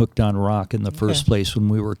got me hooked on rock in the first place when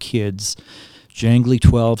we were kids. Jangly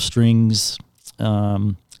 12 strings,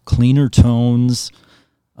 cleaner tones.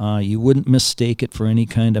 You wouldn't mistake it for any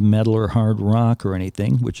kind of metal or hard rock or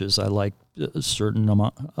anything, which is I like a certain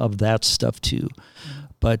amount of that stuff too.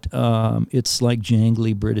 But it's like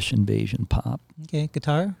jangly British Invasion pop. Okay,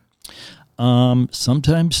 guitar?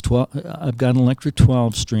 Sometimes I've got an electric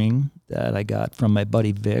 12-string that I got from my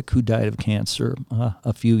buddy Vic, who died of cancer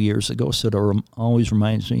a few years ago. So it always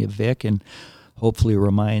reminds me of Vic, and hopefully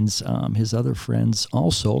reminds his other friends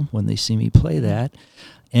also when they see me play that.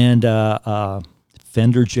 And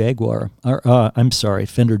Fender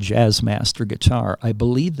Jazzmaster guitar. I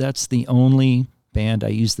believe that's the only band I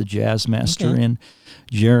use the jazz master Okay. in.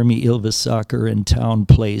 Jeremy Ilvisaker in town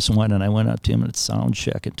plays one, and I went up to him at sound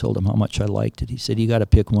check and told him how much I liked it. He said, you got to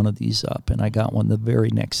pick one of these up, and I got one the very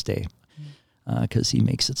next day because he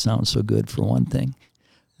makes it sound so good for one thing.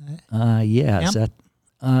 Is Amp?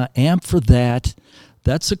 that amp for that?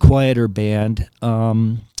 That's a quieter band.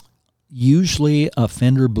 Usually a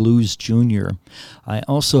Fender Blues Junior. I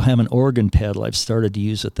also have an organ pedal I've started to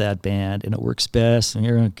use with that band, and it works best. And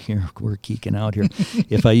here we're geeking out here.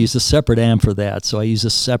 If I use a separate amp for that, so I use a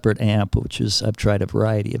separate amp, which is I've tried a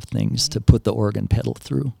variety of things to put the organ pedal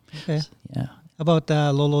through. Okay. Yeah. How about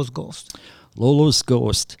Lolo's Ghost? Lolo's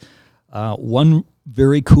Ghost. One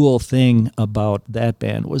very cool thing about that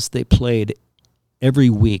band was they played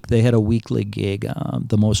every week. They had a weekly gig,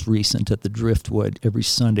 the most recent at the Driftwood, every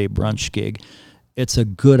Sunday brunch gig. It's a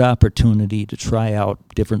good opportunity to try out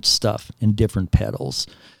different stuff and different pedals.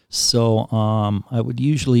 So I would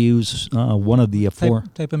usually use one of the four.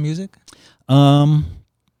 Type of music?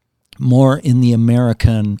 More in the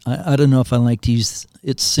American. I don't know if I like to use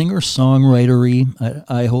it's singer-songwritery.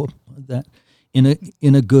 I hope that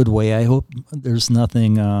in a good way. I hope there's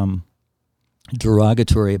nothing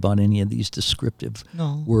derogatory about any of these descriptive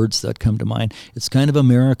words that come to mind. It's kind of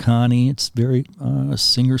Americana. It's very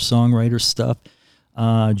singer-songwriter stuff.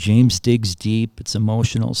 James digs deep. It's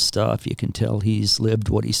emotional stuff. You can tell he's lived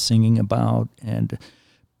what he's singing about, and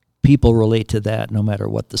people relate to that no matter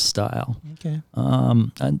what the style. Okay.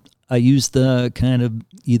 I use the kind of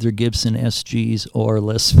either Gibson SGs or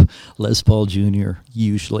Les Paul Jr.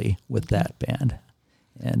 usually with that band.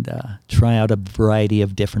 And try out a variety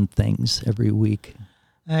of different things every week.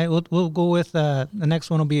 All right, we'll go with the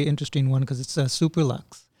next one. Will be an interesting one because it's Super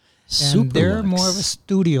Lux. And Super they're Lux. more of a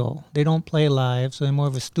studio. They don't play live, so they're more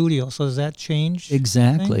of a studio. So does that change?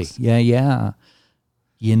 Exactly. things? Yeah.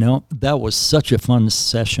 You know, that was such a fun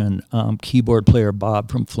session. Keyboard player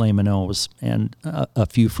Bob from Flamin' O's and a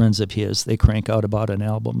few friends of his, they crank out about an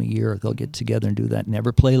album a year. They'll get together and do that.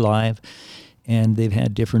 Never play live. And they've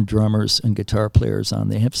had different drummers and guitar players on.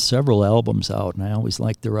 They have several albums out, and I always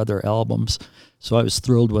like their other albums. So I was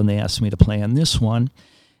thrilled when they asked me to play on this one.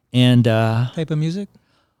 And Type of music?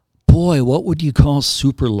 boy, what would you call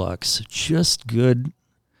Super Lux? Just good,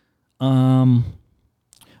 more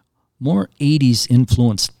 80s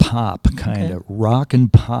influenced pop, kind of rock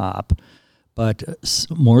and pop, but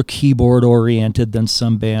more keyboard oriented than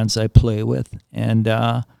some bands I play with. And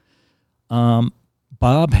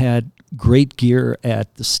Bob had great gear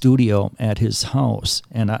at the studio at his house,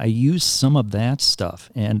 and I used some of that stuff.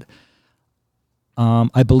 And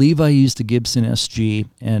I believe I used a Gibson SG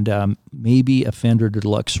and maybe a Fender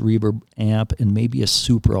Deluxe Reverb amp and maybe a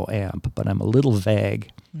Supro amp, but I'm a little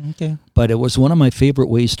vague. Okay. But it was one of my favorite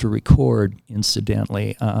ways to record,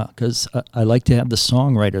 incidentally, because I like to have the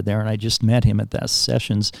songwriter there, and I just met him at that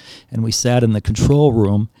sessions, and we sat in the control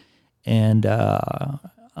room, and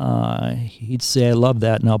he'd say, I love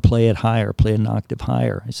that, and I'll play it higher, play an octave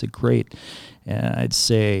higher. I said, great. And I'd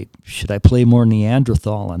say, should I play more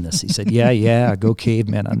Neanderthal on this? He said, yeah, go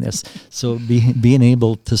caveman on this. So being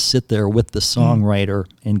able to sit there with the songwriter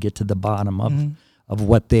and get to the bottom of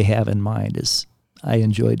what they have in mind is, I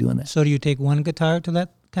enjoy doing that. So do you take one guitar to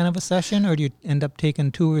that kind of a session, or do you end up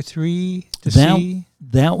taking two or three to see?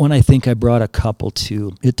 That one, I think I brought a couple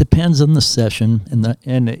too. It depends on the session,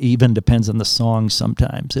 and it even depends on the song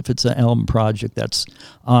sometimes. If it's an album project that's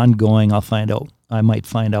ongoing, I might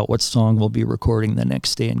find out what song we'll be recording the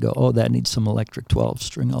next day and go, oh, that needs some electric 12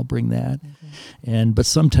 string. I'll bring that. But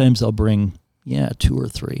sometimes I'll bring, two or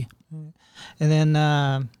three. And then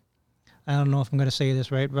I don't know if I'm going to say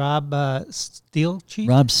this right. Rob Steelcheat?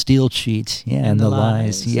 Rob Steelcheat, and the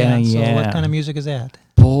Lies. Yeah. So what kind of music is that?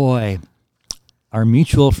 Boy, our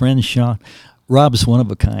mutual friend Sean, Rob's one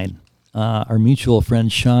of a kind. Our mutual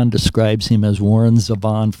friend Sean describes him as Warren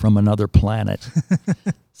Zevon from another planet.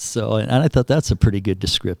 So, and I thought that's a pretty good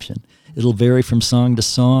description. It'll vary from song to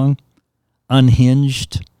song,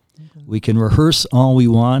 unhinged. We can rehearse all we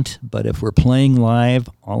want, but if we're playing live,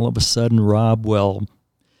 all of a sudden Rob will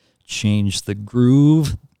change the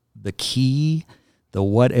groove, the key, the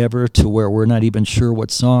whatever, to where we're not even sure what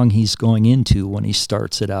song he's going into when he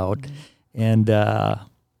starts it out. And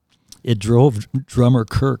it drove drummer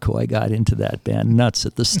Kirk, who I got into that band, nuts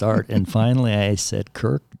at the start. And finally I said,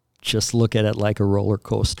 Kirk, just look at it like a roller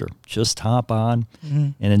coaster. Just hop on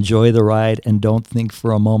and enjoy the ride, and don't think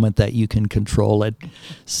for a moment that you can control it.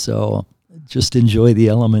 So just enjoy the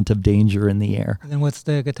element of danger in the air. And then what's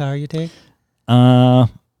the guitar you take?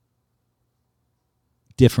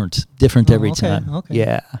 Different every time.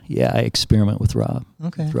 Okay. Yeah, I experiment with Rob.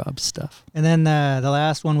 Okay. With Rob's stuff. And then the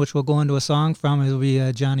last one, which we'll go into a song from, will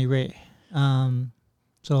be Johnny Ray. And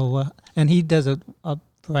he does a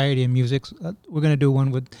variety of music. We're going to do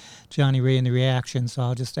one with Johnny Ray and the Reaction, so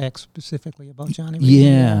I'll just ask specifically about Johnny Ray and the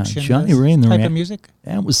Yeah, Reaction. Johnny Ray and the type of music?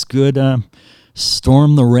 That was good.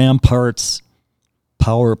 Storm the Ramparts,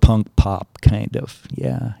 power punk pop kind of.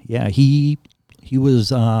 Yeah. He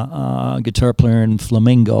was a guitar player in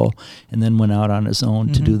Flamingo, and then went out on his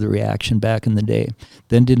own to do the Reaction back in the day.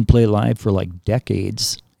 Then didn't play live for like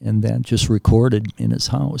decades, and then just recorded in his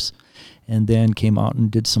house. And then came out and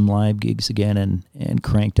did some live gigs again and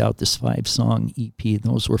cranked out this 5-song EP.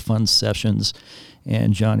 Those were fun sessions,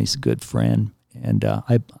 and Johnny's a good friend. And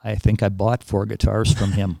I think I bought 4 guitars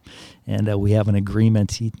from him, and we have an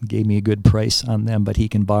agreement. He gave me a good price on them, but he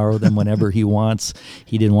can borrow them whenever he wants.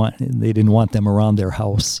 They didn't want them around their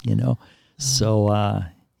house, you know. So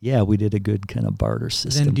we did a good kind of barter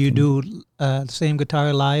system. Then do you do the same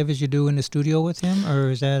guitar live as you do in the studio with him,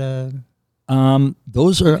 or is that a?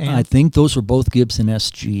 I think those were both Gibson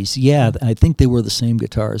SGs. Yeah, I think they were the same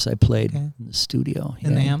guitars I played in the studio.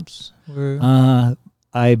 And the amps were?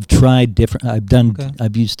 I've tried different.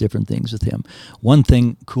 I've used different things with him. One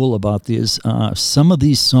thing cool about this, some of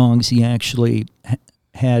these songs he actually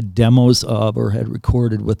had demos of or had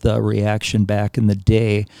recorded with the Reaction back in the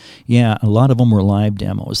day. Yeah, a lot of them were live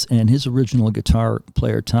demos. And his original guitar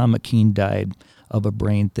player, Tom McKean, died of a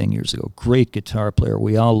brain thing years ago. Great guitar player.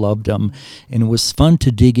 We all loved him. And it was fun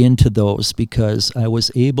to dig into those because I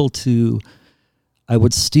was able to, I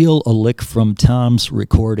would steal a lick from Tom's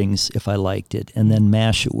recordings if I liked it and then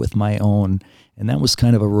mash it with my own. And that was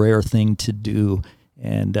kind of a rare thing to do.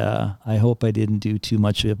 And I hope I didn't do too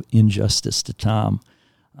much of injustice to Tom.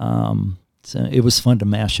 So it was fun to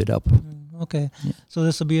mash it up. Okay. Yeah. So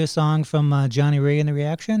this will be a song from Johnny Ray and the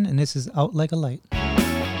Reaction, and this is Out Like a Light.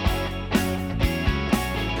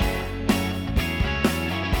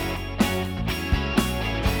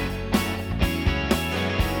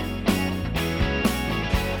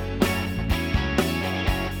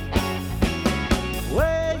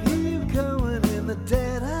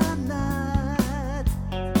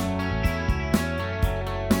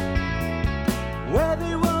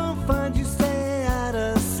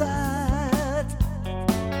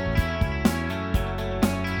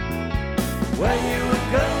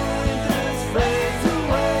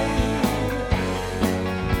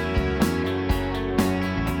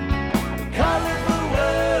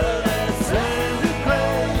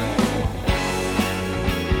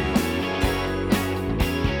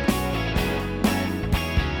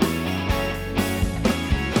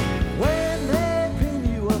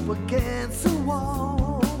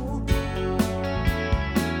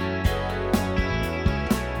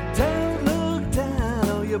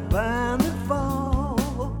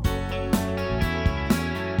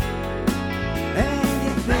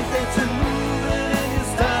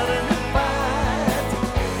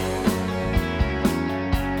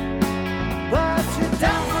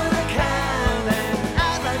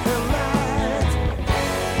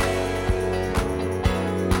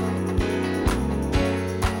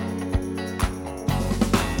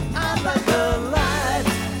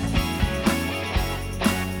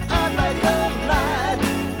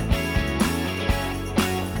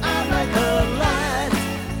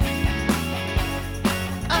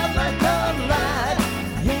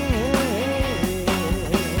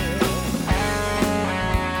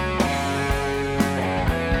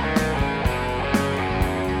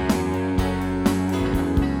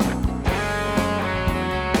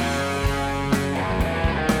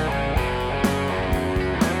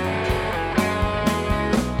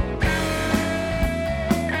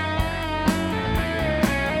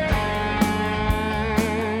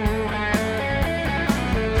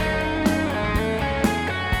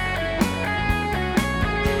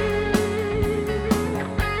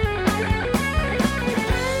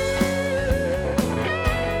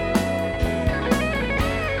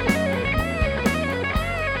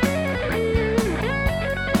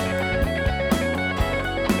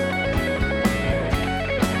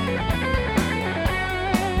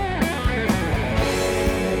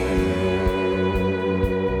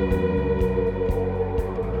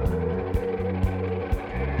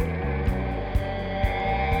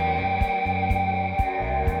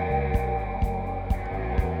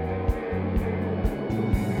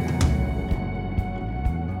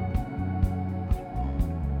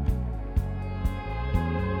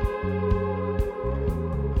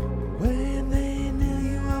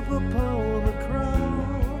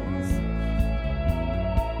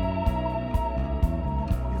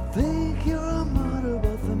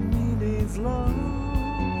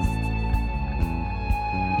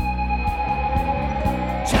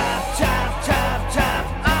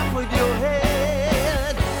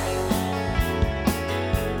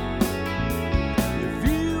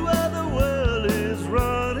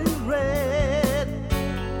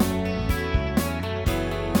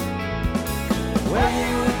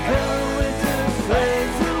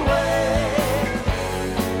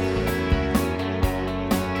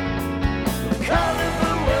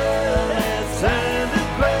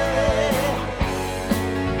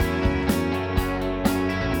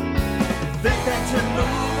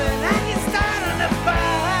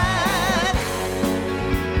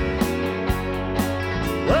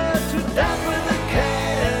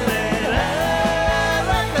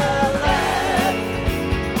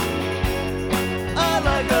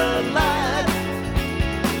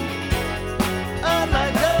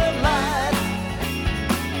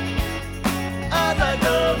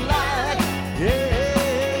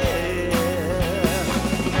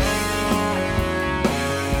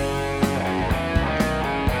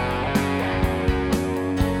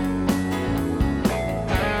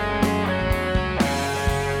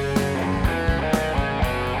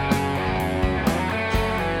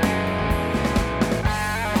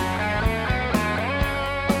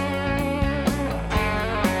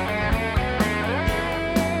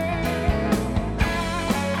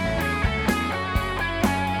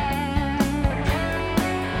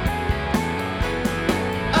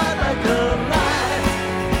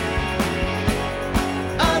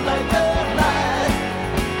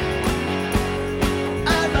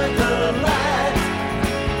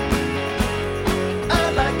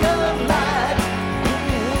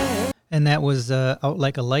 And that was Out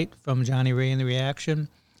Like a Light from Johnny Ray and the Reaction.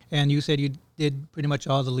 And you said you did pretty much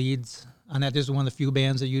all the leads on that. This is one of the few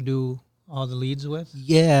bands that you do all the leads with?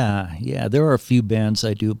 Yeah. There are a few bands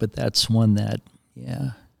I do, but that's one that,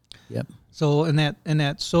 yep. So in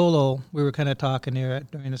that solo, we were kind of talking there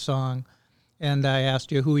during the song, and I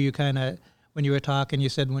asked you who you kind of, when you were talking, you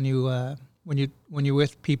said when you're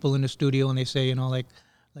with people in the studio and they say, you know, like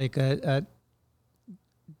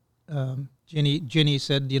Ginny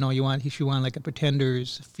said, you know, she wanted like a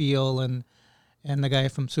Pretenders feel, and the guy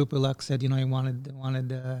from Superlux said, you know, he wanted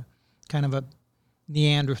kind of a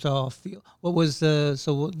Neanderthal feel. What was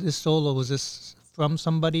so this solo, was this from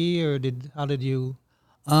somebody, or how did you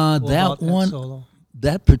that one solo?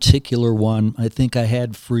 That particular one, I think I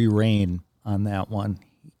had free reign on that one.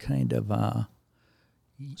 Kind of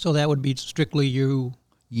So that would be strictly you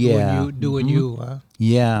doing you.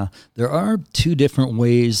 Yeah, there are two different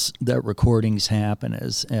ways that recordings happen,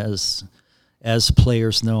 as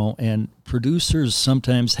players know, and producers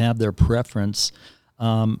sometimes have their preference,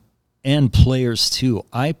 and players too.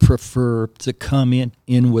 I prefer to come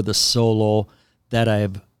in with a solo that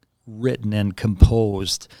I've written and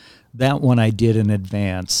composed. That one I did in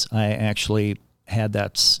advance. I actually had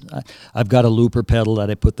that. I've got a looper pedal that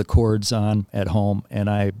I put the chords on at home, and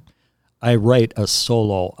I write a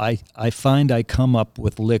solo. I find I come up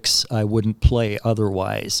with licks I wouldn't play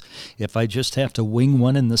otherwise. If I just have to wing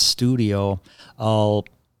one in the studio, I'll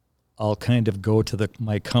kind of go to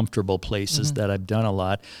my comfortable places that I've done a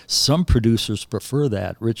lot. Some producers prefer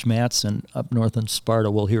that. Rich Mattson up north in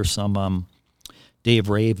Sparta, we'll hear some Dave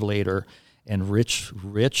Rave later, and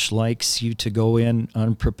Rich likes you to go in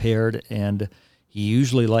unprepared, and he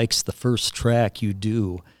usually likes the first track you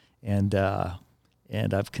do, and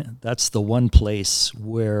that's the one place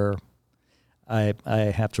where I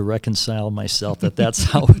have to reconcile myself that's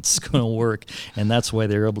how it's going to work, and that's why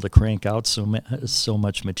they're able to crank out so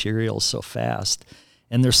much material so fast.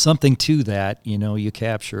 And there's something to that, you know, you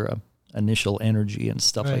capture initial energy and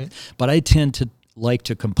stuff like that. But I tend to like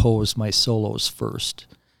to compose my solos first.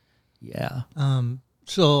 Yeah.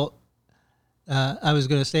 So I was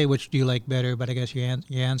going to say, which do you like better, but I guess you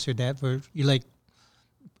answered that.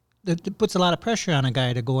 It puts a lot of pressure on a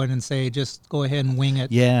guy to go in and say, just go ahead and wing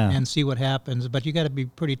it and see what happens. But you got to be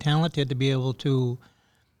pretty talented to be able to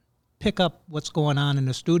pick up what's going on in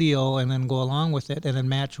the studio and then go along with it and then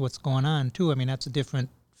match what's going on too. I mean, that's a different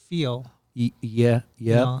feel. Yeah.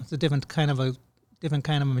 You know, it's a different kind of a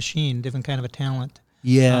machine, different kind of a talent.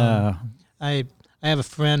 Yeah. I have a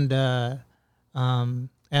friend,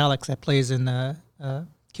 Alex, that plays in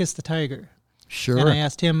Kiss the Tiger. Sure. And I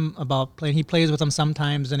asked him about playing. He plays with them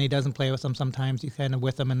sometimes, and he doesn't play with them sometimes. He's kind of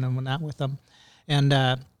with them and then not with them. And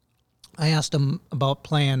I asked him about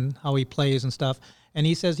playing, how he plays and stuff. And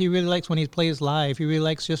he says he really likes when he plays live. He really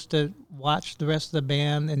likes just to watch the rest of the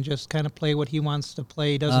band and just kind of play what he wants to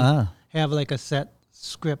play. He doesn't have like a set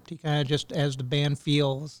script. He kind of just, as the band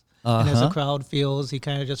feels and as the crowd feels, he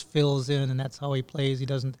kind of just fills in, and that's how he plays. He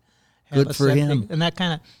doesn't have Good for him. And that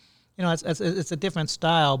kind of, you know, it's a different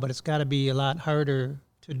style, but it's got to be a lot harder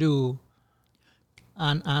to do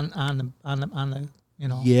on the you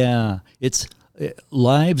know. Yeah, it's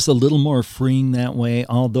live's a little more freeing that way.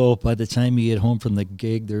 Although by the time you get home from the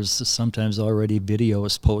gig, there's sometimes already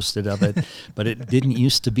videos posted of it, but it didn't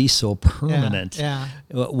used to be so permanent. Yeah.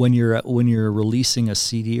 When you're releasing a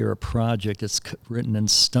CD or a project, it's written in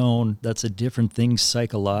stone. That's a different thing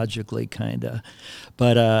psychologically, kind of,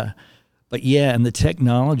 But yeah, and the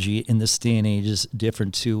technology in this day and age is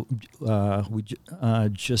different too. We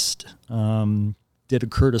just did a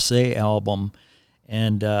Curtis A album,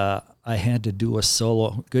 and I had to do a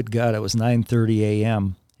solo. Good God, it was 9:30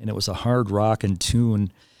 a.m. and it was a hard rockin'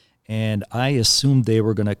 tune, and I assumed they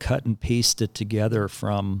were going to cut and paste it together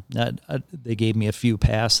from. They gave me a few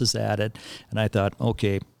passes at it, and I thought,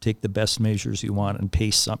 okay, take the best measures you want and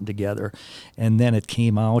paste something together. And then it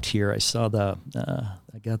came out here. I saw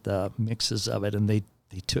I got the mixes of it, and they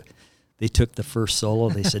took the first solo.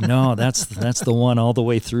 They said, no, that's the one all the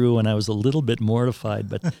way through, and I was a little bit mortified,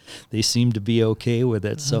 but they seemed to be okay with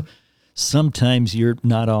it. So sometimes you're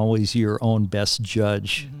not always your own best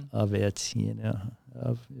judge of it, you know,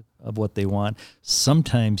 of what they want.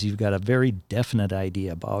 Sometimes you've got a very definite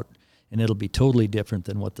idea about, and it'll be totally different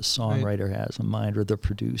than what the songwriter has in mind or the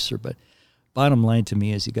producer. But bottom line to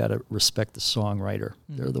me is you got to respect the songwriter.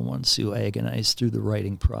 They're the ones who agonize through the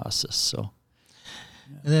writing process. So.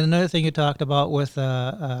 And then another thing you talked about with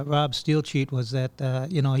Rob Steelcheat was that,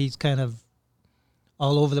 you know, he's kind of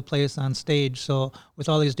all over the place on stage. So with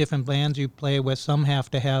all these different bands you play with, some have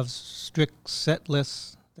to have strict set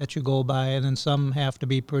lists that you go by, and then some have to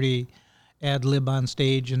be pretty ad lib on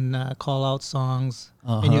stage and call out songs,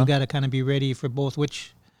 and you've got to kind of be ready for both.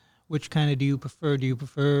 Which kind of do you prefer? Do you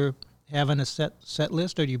prefer having a set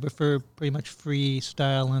list, or do you prefer pretty much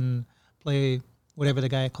freestyle and play whatever the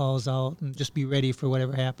guy calls out and just be ready for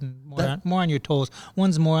whatever happened? More on your toes.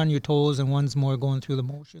 One's more on your toes, and one's more going through the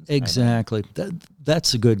motions. Exactly.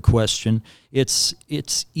 That's a good question. It's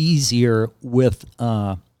easier with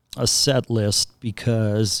a set list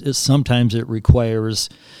because sometimes it requires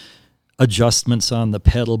adjustments on the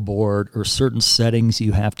pedal board or certain settings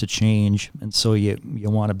you have to change, and so you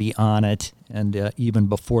want to be on it. And even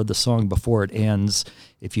before the song, before it ends,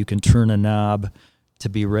 if you can turn a knob to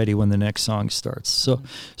be ready when the next song starts.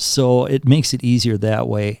 So it makes it easier that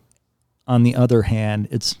way. On the other hand,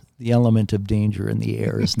 it's the element of danger in the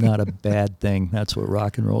air is not a bad thing. That's what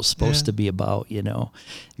rock and roll is supposed to be about, you know.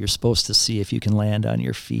 You're supposed to see if you can land on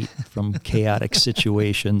your feet from chaotic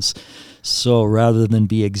situations. So rather than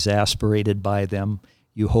be exasperated by them,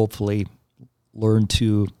 you hopefully learn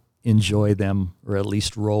to enjoy them or at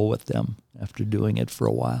least roll with them after doing it for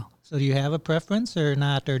a while. So do you have a preference or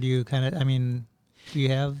not, or do you kind of, do you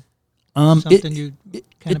have something you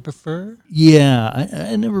kind of prefer? Yeah,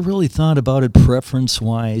 I never really thought about it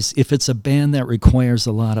preference-wise. If it's a band that requires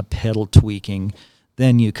a lot of pedal tweaking,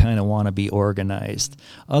 then you kind of want to be organized.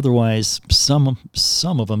 Otherwise, some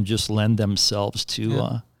of them just lend themselves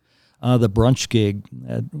to the brunch gig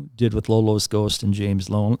I did with Lolo's Ghost and James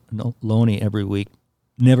Loney every week.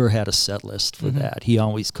 Never had a set list for that. He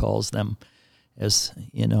always calls them as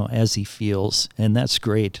he feels, and that's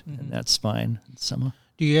great, and that's fine.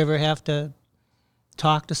 Do you ever have to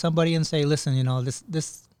talk to somebody and say, listen,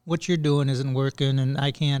 this what you're doing isn't working, and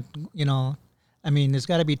I can't, there's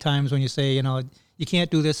got to be times when you say, you can't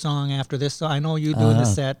do this song after this song. I know you're doing the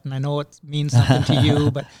set, and I know it means something to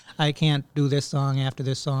you, but I can't do this song after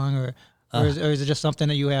this song, or is it just something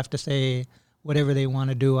that you have to say, whatever they want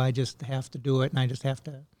to do, I just have to do it, and I just have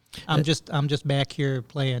to, I'm just back here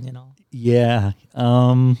playing, Yeah,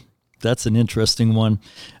 that's an interesting one.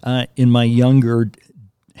 In my younger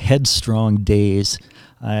headstrong days,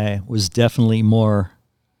 I was definitely more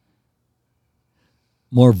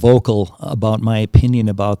vocal about my opinion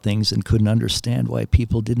about things and couldn't understand why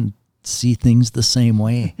people didn't see things the same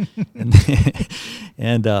way.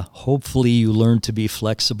 and hopefully you learn to be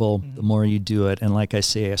flexible the more you do it. And like I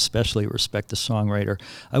say, especially respect the songwriter.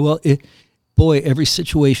 Every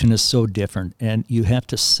situation is so different, and you have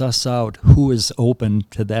to suss out who is open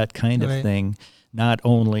to that kind of thing. Not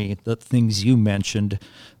only the things you mentioned,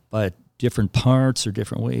 but different parts or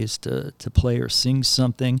different ways to play or sing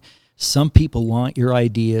something. Some people want your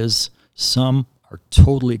ideas. Some are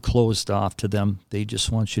totally closed off to them. They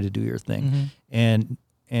just want you to do your thing. And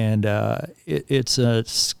it's a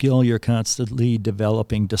skill you're constantly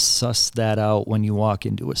developing to suss that out when you walk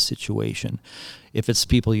into a situation. If it's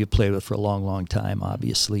people you played with for a long, long time,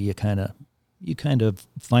 obviously you kind of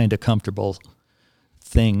find a comfortable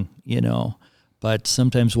thing, But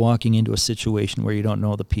sometimes walking into a situation where you don't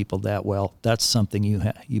know the people that well, that's something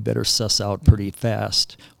you better suss out pretty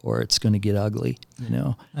fast, or it's going to get ugly,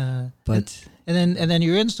 But and then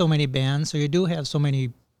you're in so many bands, so you do have so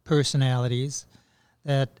many personalities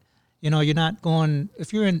that you're not going.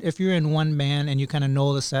 If you're in one band and you kind of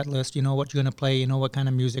know the set list, you know what you're going to play, you know what kind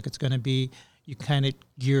of music it's going to be, you kind of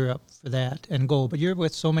gear up for that and go. But you're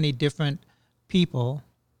with so many different people,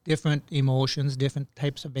 different emotions, different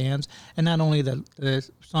types of bands, and not only the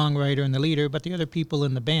songwriter and the leader, but the other people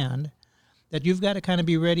in the band, that you've got to kind of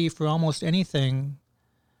be ready for almost anything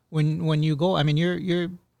when you go. You're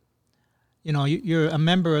a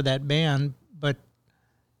member of that band, but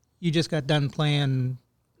you just got done playing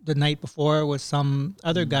the night before with some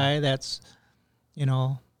other guy that's,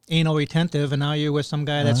 anal retentive, and now you're with some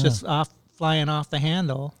guy that's just flying off the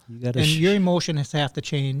handle, and your emotions have to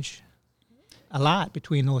change a lot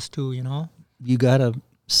between those two, You got to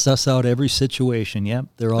suss out every situation. Yep,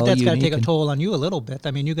 they're all unique. But that's got to take a toll on you a little bit.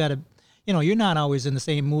 You got to, you're not always in the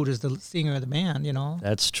same mood as the singer of the band,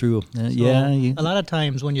 That's true. So a lot of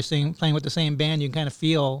times when you're playing with the same band, you can kind of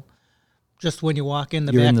feel just when you walk in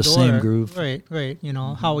the you're back in the door. same groove. Right.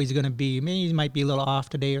 How he's going to be. Maybe he might be a little off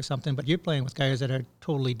today or something, but you're playing with guys that are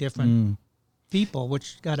totally different people,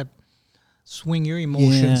 which got to swing your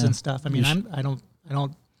emotions and stuff. I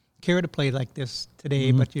don't care to play like this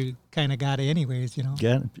today, but you kind of got it anyways, Got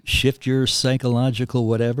to shift your psychological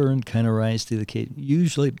whatever and kind of rise to the occasion.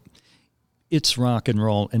 Usually it's rock and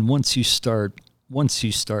roll, and once you start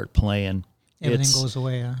playing, everything goes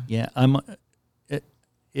away. Yeah,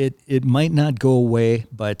 it might not go away,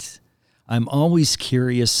 but I'm always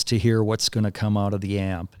curious to hear what's going to come out of the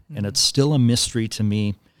amp, and it's still a mystery to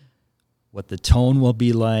me what the tone will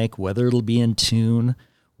be like, whether it'll be in tune,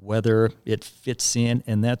 whether it fits in,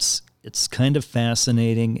 and it's kind of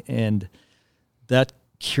fascinating, and that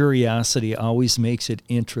curiosity always makes it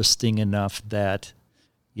interesting enough that,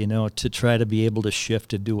 to try to be able to shift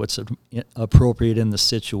to do what's appropriate in the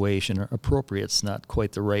situation. Or appropriate's not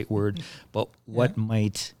quite the right word, but what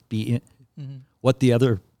might be, what the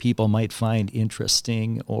other people might find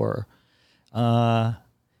interesting, or,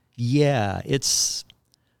 it's.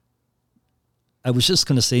 I was just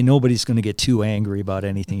going to say nobody's going to get too angry about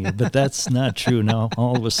anything, but that's not true. Now,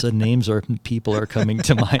 all of a sudden, people are coming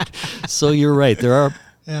to mind. So you're right. There are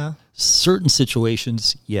certain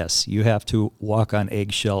situations, yes, you have to walk on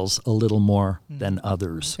eggshells a little more than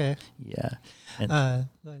others. Okay. Yeah.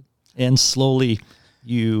 And slowly,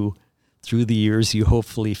 through the years, you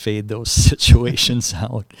hopefully fade those situations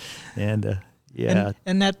out. And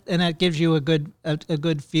and that gives you a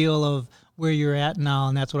good feel of where you're at now,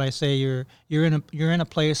 and that's what I say. You're in a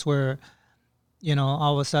place where,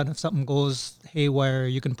 all of a sudden if something goes haywire,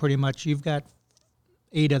 you can you've got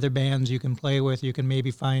 8 other bands you can play with. You can maybe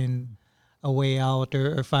find a way out,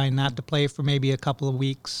 or find not to play for maybe a couple of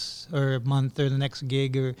weeks or a month or the next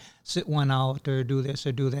gig, or sit one out, or do this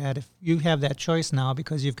or do that. If you have that choice now,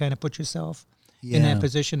 because you've kind of put yourself in that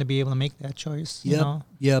position to be able to make that choice.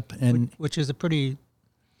 Yep. And which is a pretty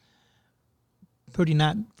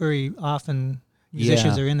not very often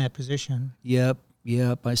musicians are in that position. Yep.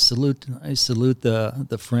 I salute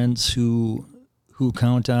the friends who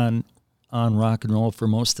count on rock and roll for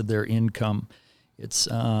most of their income. It's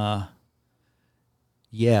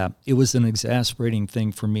it was an exasperating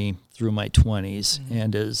thing for me through my 20s,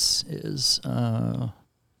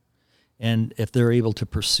 and if they're able to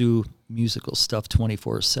pursue musical stuff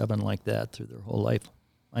 24/7 like that through their whole life,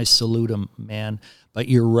 I salute them, man. But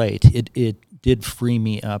you're right. It did free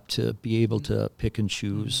me up to be able to pick and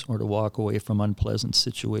choose, or to walk away from unpleasant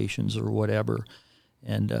situations or whatever.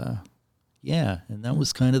 And and that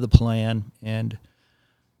was kind of the plan. And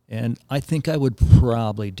I think I would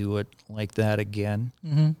probably do it like that again.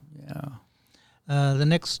 Mm-hmm. Yeah. The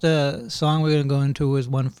next song we're going to go into is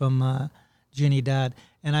one from Jeannie Dodd.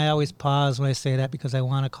 And I always pause when I say that, because I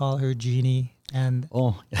want to call her Jeannie. And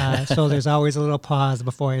so there's always a little pause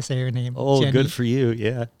before I say her name. Oh, Jenny. good for you.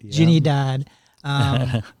 Yeah. Jeannie Dodd.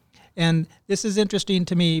 And this is interesting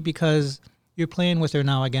to me because you're playing with her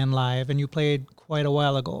now again live, and you played quite a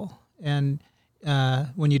while ago. And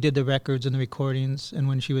when you did the records and the recordings, and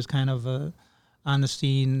when she was kind of on the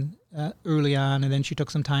scene early on, and then she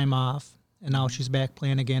took some time off, and now she's back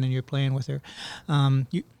playing again, and you're playing with her.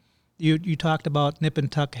 You talked about Nip and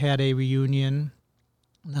Tuck had a reunion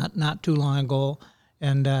not too long ago,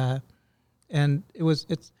 and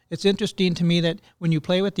it's interesting to me that when you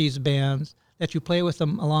play with these bands, that you play with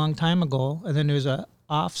them a long time ago, and then there's a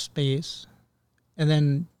off space, and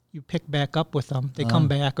then you pick back up with them. They come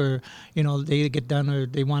back, or they get done, or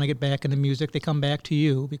they want to get back into music. They come back to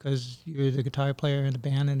you because you're the guitar player in the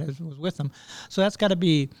band and it was with them. So that's got to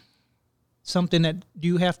be something that, do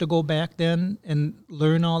you have to go back then and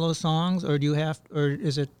learn all those songs, or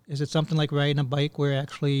is it something like riding a bike where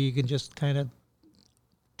actually you can just kind of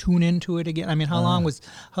tune into it again? I mean, how long was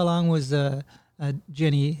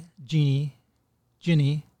Ginny?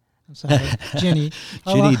 I'm sorry, Ginny.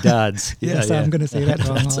 Ginny Dodds. Yes, I'm going to say that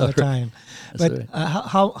wrong all the time. But right.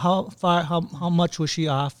 how much was she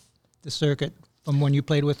off the circuit from when you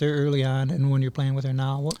played with her early on and when you're playing with her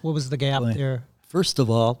now? What was the gap there? First of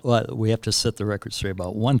all, we have to set the record straight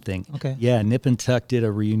about one thing. Okay. Yeah, Nip and Tuck did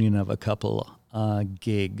a reunion of a couple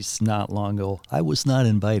gigs not long ago. I was not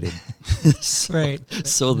invited. Right.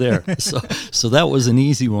 So there. So that was an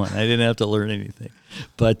easy one. I didn't have to learn anything.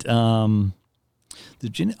 But a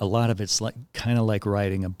lot of it's kind of like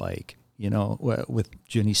riding a bike, with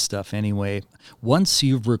Ginny's stuff anyway. Once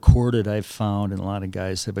you've recorded, I've found, and a lot of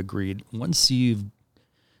guys have agreed, once you've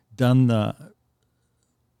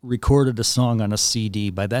recorded a song on a CD,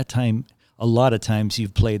 by that time, a lot of times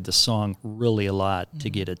you've played the song really a lot to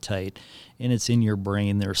get it tight, and it's in your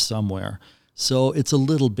brain there somewhere. So it's a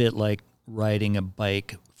little bit like riding a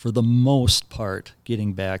bike for the most part.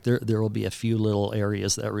 Getting back, there will be a few little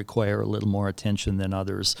areas that require a little more attention than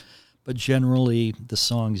others, but generally the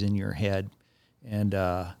song's in your head, and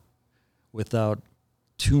without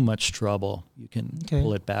too much trouble, you can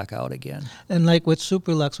pull it back out again. And like with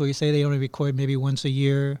Superlux, where you say they only record maybe once a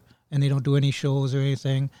year and they don't do any shows or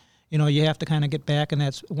anything, you have to kind of get back in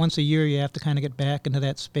that, once a year you have to kind of get back into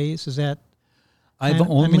that space. Is that I've I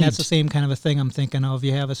only mean, that's the same kind of a thing I'm thinking of.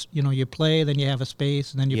 You have you play, then you have a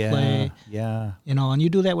space, and then you play. Yeah. And you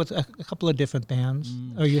do that with a couple of different bands,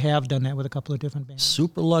 or you have done that with a couple of different bands.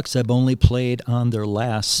 Superlux, I've only played on their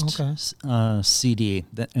last Okay. CD,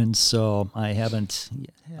 and so I haven't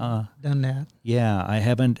Done that. Yeah, I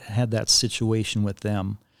haven't had that situation with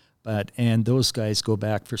them. And those guys go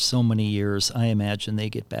back for so many years. I imagine they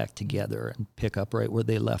get back together and pick up right where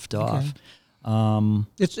they left off.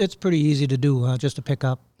 It's pretty easy to do, just to pick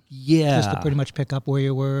up. Yeah. Just to pretty much pick up where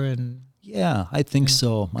you were and Yeah, I think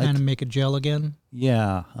so. kind of make it gel again.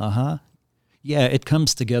 Yeah, Yeah, it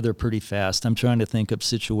comes together pretty fast. I'm trying to think of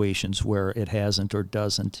situations where it hasn't or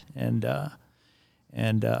doesn't, and I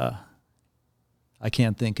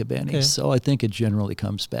can't think of any. Okay. So I think it generally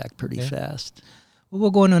comes back pretty fast. Well,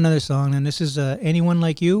 we'll go into another song, and this is Anyone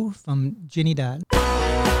Like You from Ginny Dodd.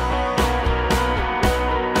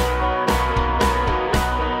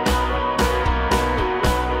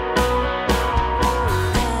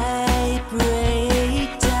 I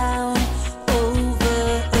break down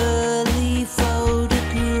over early photographs,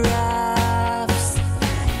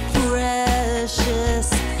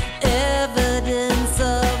 precious evidence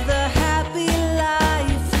of the happy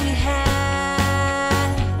life we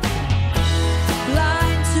had.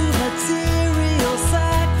 Blind to material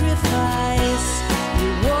sacrifice,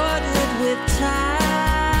 rewarded with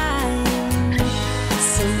time,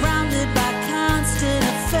 surrounded by constant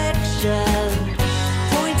affection,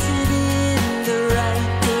 pointed in the right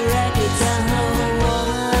direction. No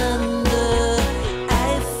wonder I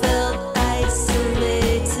felt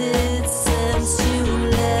isolated since you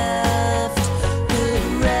left. Good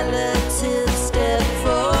relatives step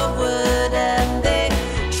forward and they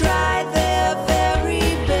try their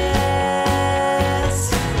very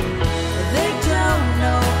best. They don't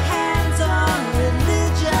know hands-on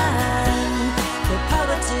religion, the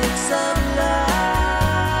politics of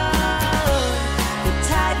love, the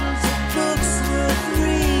titles of books worth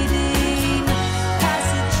reading,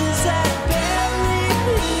 passages that bear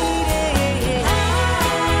repeating.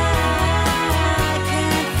 I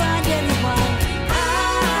can't find anyone.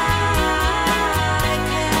 I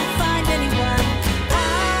can't find anyone.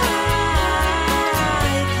 I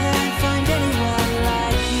can't find anyone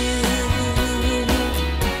like you.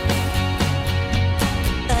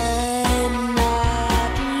 I'm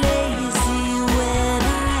not lazy when I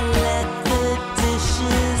let the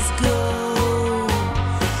dishes go.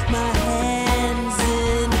 My hands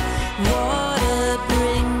in water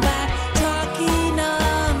bring back talking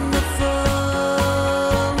on the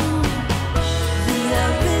phone. The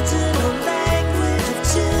original language of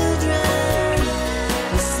children,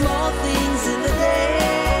 the small things in the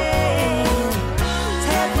day,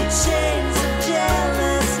 heavy chains of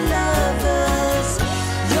jealous lovers.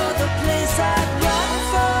 You're the place I'd run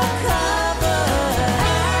for cover.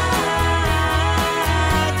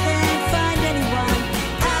 I can't find anyone.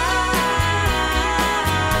 I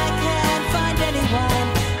can't find anyone.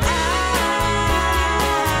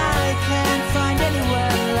 I can't find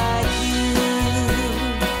anyone like you.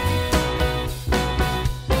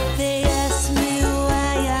 They ask me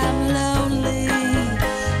why I'm lonely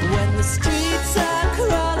when the streets are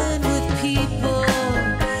crawling with people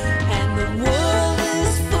and the world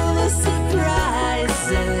is full of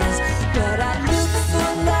surprises. But I look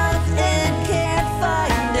for love and can't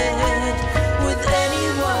find it with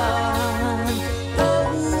anyone. Oh,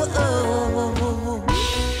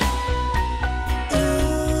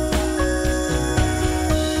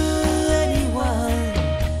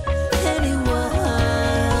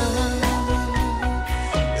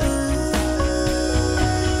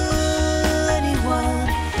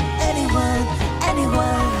 anyone.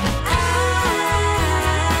 Anyone.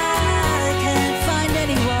 I can't find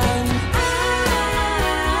anyone.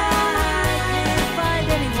 I can't find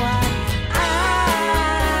anyone. I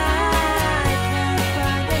can't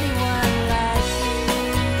find anyone like you.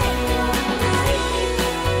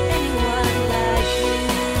 Anyone like you. Anyone like you.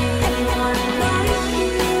 Anyone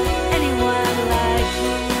like you. Anyone like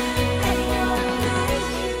you. Anyone like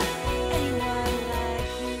you. Anyone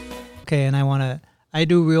like you. Okay, and I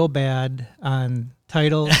do real bad on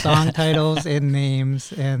titles, song titles, and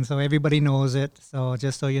names, and so everybody knows it. So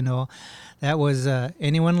just so you know, that was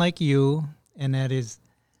Anyone Like You, and that is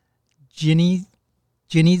Ginny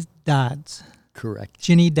Dodds. Correct.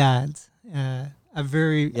 Ginny Dodds. A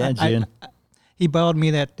very Yeah, Gin. he borrowed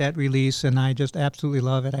me that release, and I just absolutely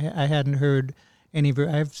love it. I hadn't heard any of her.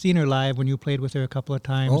 I've seen her live when you played with her a couple of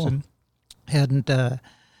times, Oh. and hadn't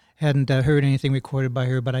heard anything recorded by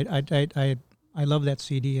her. But I love that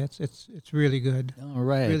CD. It's really good. All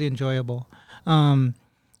right. Really enjoyable. And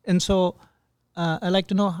so I'd like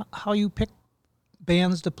to know how you pick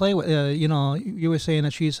bands to play with? You were saying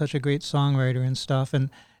that she's such a great songwriter and stuff, and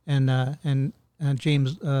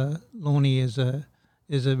James Loney is a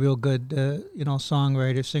real good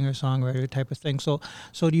songwriter, singer-songwriter type of thing. So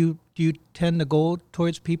do you tend to go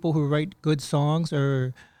towards people who write good songs,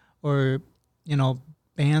 or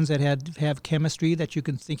bands that have chemistry that you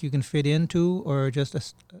can fit into, or just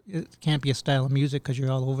it can't be a style of music because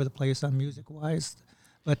you're all over the place on music-wise?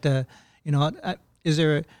 But is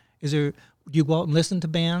there do you go out and listen to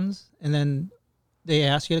bands and then they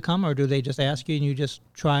ask you to come, or do they just ask you and you just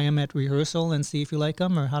try them at rehearsal and see if you like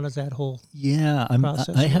them, or how does that whole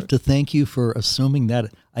process I have work? to thank you for assuming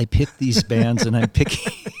that I pick these bands and I'm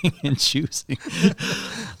picking and choosing.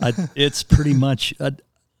 It's pretty much,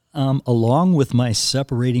 along with my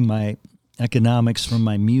separating my economics from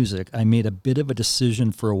my music, I made a bit of a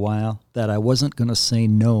decision for a while that I wasn't going to say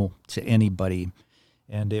no to anybody.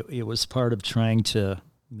 And it was part of trying to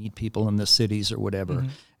meet people in the cities or whatever. Mm-hmm.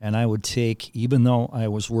 And I would take, even though I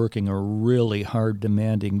was working a really hard,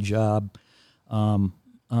 demanding job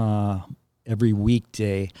every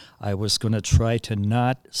weekday, I was going to try to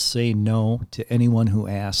not say no to anyone who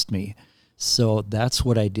asked me. So that's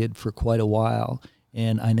what I did for quite a while.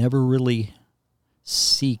 And I never really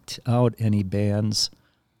seeked out any bands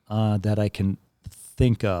that I can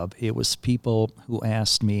think of. It was people who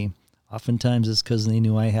asked me. Oftentimes it's because they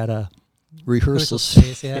knew I had a rehearsal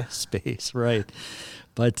space, yeah. space, right?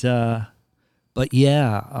 But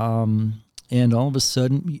yeah, and all of a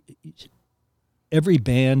sudden, every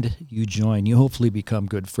band you join, you hopefully become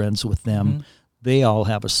good friends with them. Mm-hmm. They all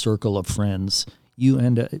have a circle of friends. You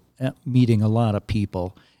end up meeting a lot of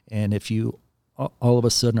people, and if you all of a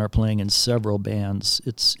sudden are playing in several bands,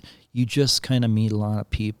 you just kind of meet a lot of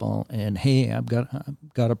people. And hey, I've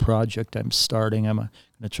got a project I'm starting. I'm going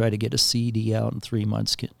to try to get a CD out in 3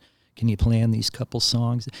 months. Can you play on these couple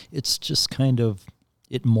songs? It's just kind of,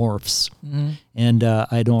 it morphs. Mm-hmm. And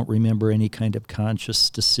I don't remember any kind of conscious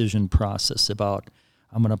decision process about,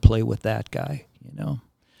 I'm going to play with that guy,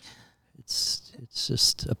 It's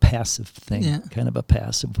just a passive thing, kind of a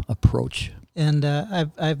passive approach. And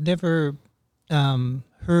I've never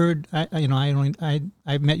heard.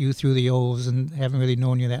 I've met you through the O's and haven't really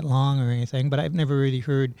known you that long or anything. But I've never really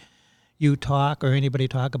heard you talk or anybody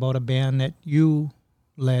talk about a band that you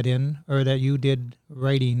led in or that you did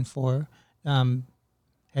writing for.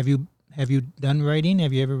 Have you done writing?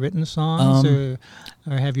 Have you ever written songs, or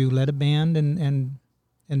have you led a band and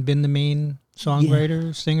been the main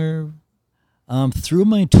songwriter, singer? Through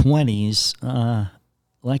my 20s,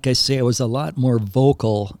 like I say, I was a lot more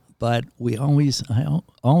vocal, but I always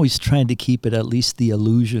tried to keep it at least the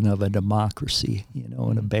illusion of a democracy,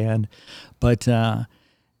 in a band. But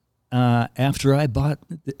after I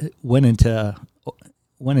went into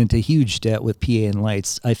huge debt with PA and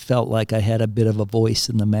lights, I felt like I had a bit of a voice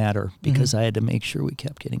in the matter because I had to make sure we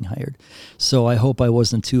kept getting hired. So I hope I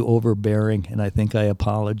wasn't too overbearing, and I think I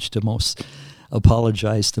apologized to most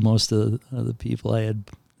of the people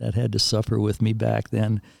that had to suffer with me back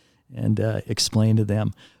then, and explain to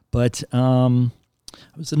them. But I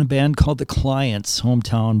was in a band called the Clients,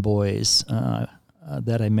 Hometown Boys,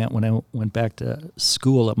 that I met when I went back to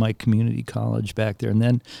school at my community college back there. And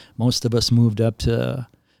then most of us moved up to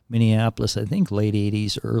Minneapolis, I think late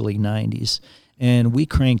 80s, early 90s. And we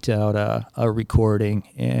cranked out a recording,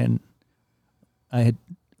 and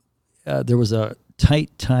there was a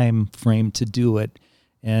tight time frame to do it.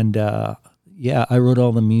 And I wrote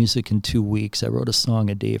all the music in 2 weeks. I wrote a song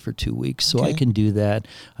a day for 2 weeks, so I can do that.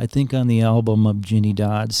 I think on the album of Ginny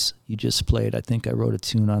Dodds you just played, I think I wrote a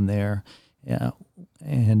tune on there. Yeah,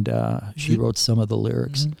 and she wrote some of the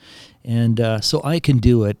lyrics. And so I can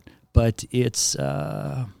do it, but it's,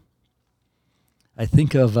 I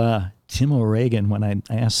think of Tim O'Regan when I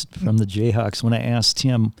asked, from the Jayhawks, when I asked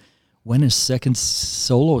him when his second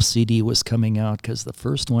solo CD was coming out, because the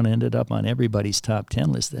first one ended up on everybody's top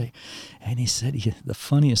 10 list. And he said, the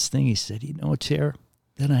funniest thing, he said, Ter,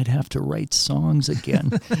 then I'd have to write songs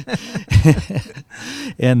again.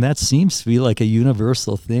 And that seems to be like a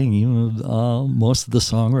universal thing. Most of the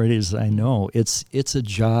songwriters I know, it's a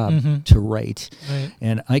job to write. Right.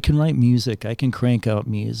 And I can write music, I can crank out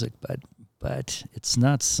music, but it's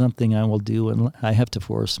not something I will do, and I have to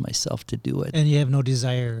force myself to do it. And you have no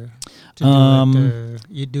desire to do it, or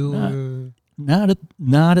you do? Not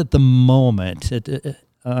at the moment.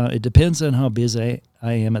 It depends on how busy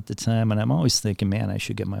I am at the time, and I'm always thinking, man, I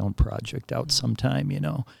should get my own project out sometime,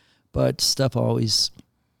 But stuff always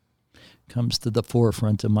comes to the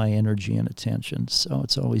forefront of my energy and attention, so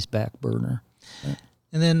it's always back burner.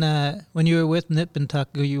 And then when you were with Nip and Tuck,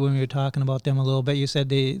 when we were talking about them a little bit, you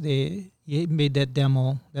said you made that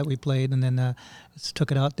demo that we played, and then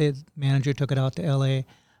took it out. The manager took it out to L.A.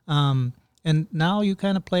 And now you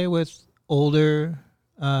kind of play with older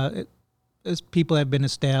as people have been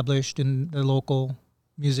established in the local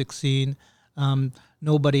music scene.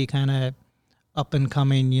 Nobody kind of up and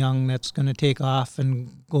coming young that's going to take off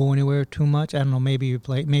and go anywhere too much. I don't know. Maybe you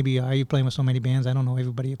are you playing with so many bands? I don't know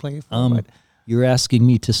everybody you play for. But You're asking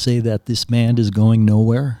me to say that this band is going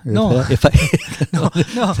nowhere? No. If I no.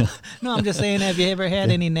 I'm just saying, have you ever had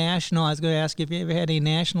any national? I was going to ask you if you ever had any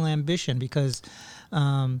national ambition, because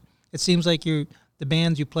it seems like the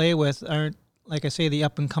bands you play with aren't, like I say, the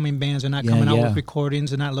up and coming bands are not coming out with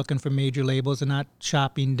recordings. They're not looking for major labels. They're not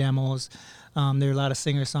shopping demos. There are a lot of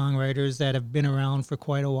singer songwriters that have been around for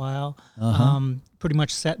quite a while, pretty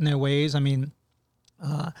much set in their ways. I mean,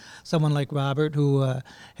 someone like Robert, who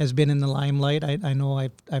has been in the limelight. I know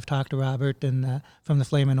I've talked to Robert and from the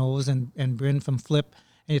Flamin' O's and Bryn from Flip,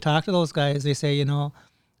 and you talk to those guys, they say,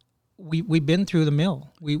 we've been through the mill.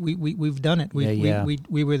 We've done it.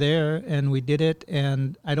 We were there and we did it,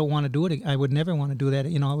 and I don't want to do it. I would never want to do that.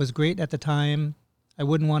 It was great at the time. I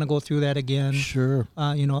wouldn't want to go through that again. Sure.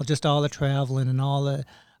 Just all the traveling and all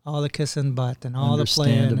the kissing butt and all the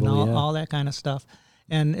playing and all that kind of stuff.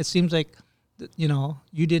 And it seems like,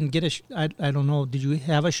 you didn't get I don't know. Did you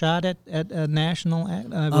have a shot at a national?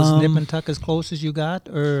 Was Nip and Tuck as close as you got,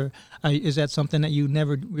 or is that something that you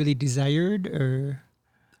never really desired? Or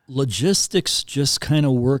logistics just kind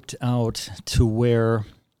of worked out to where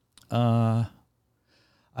I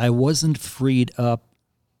wasn't freed up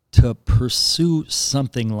to pursue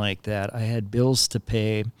something like that. I had bills to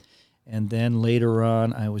pay, and then later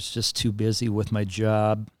on, I was just too busy with my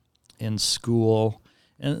job and school,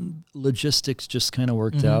 and logistics just kind of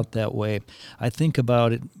worked out that way. I think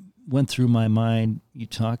about it, went through my mind, you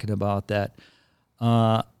talking about that.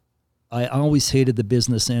 I always hated the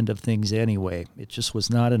business end of things anyway. It just was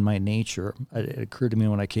not in my nature. It occurred to me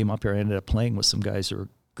when I came up here, I ended up playing with some guys who were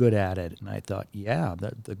good at it, and I thought,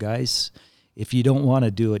 the guys, if you don't want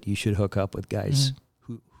to do it, you should hook up with guys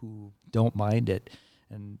who don't mind it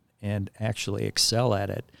and actually excel at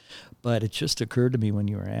it. But it just occurred to me when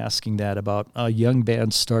you were asking that about young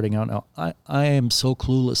bands starting out. Now, I am so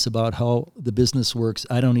clueless about how the business works.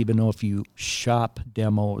 I don't even know if you shop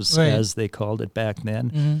demos, as they called it back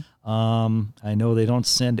then. I know they don't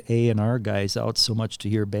send A&R guys out so much to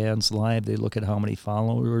hear bands live. They look at how many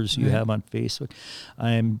followers you have on Facebook.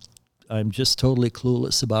 I'm just totally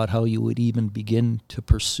clueless about how you would even begin to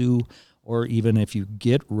pursue, or even if you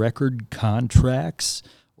get record contracts,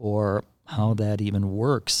 or how that even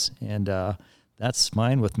works. And that's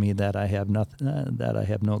fine with me that I have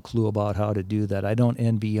no clue about how to do that. I don't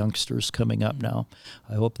envy youngsters coming up now.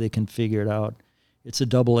 I hope they can figure it out. It's a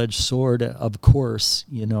double-edged sword, of course,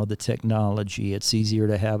 the technology. It's easier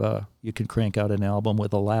to you can crank out an album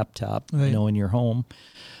with a laptop, in your home.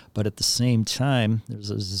 But at the same time, there's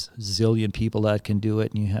a zillion people that can do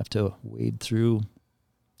it, and you have to wade through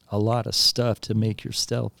a lot of stuff to make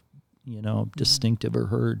yourself, distinctive or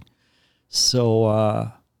heard. So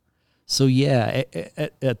yeah,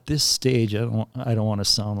 at this stage, I don't want to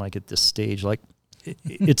sound like at this stage, like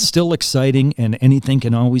it's still exciting and anything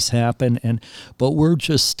can always happen. But we're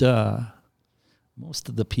just, most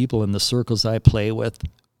of the people in the circles I play with,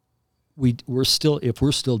 we're still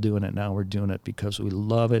doing it now, we're doing it because we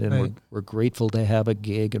love it, and we're grateful to have a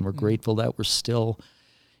gig, and we're grateful that we're still,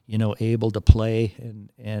 able to play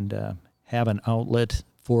and have an outlet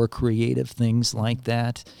for creative things like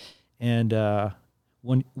that. And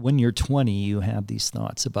when you're 20, you have these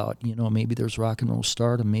thoughts about, maybe there's rock and roll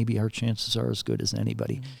stardom, maybe our chances are as good as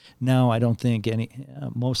anybody. Now, I don't think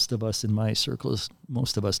most of us in my circles,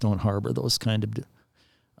 most of us don't harbor those kind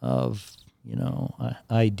of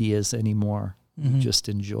ideas anymore. Just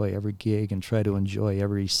enjoy every gig and try to enjoy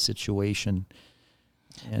every situation.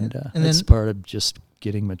 And that's part of just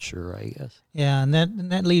getting mature, I guess. Yeah, and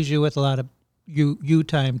that leaves you with a lot of you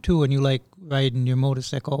time too, and you like riding your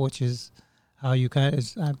motorcycle, which is how you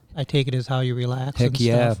I take it as how you relax. Heck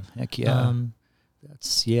yeah.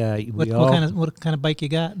 That's what kind of bike you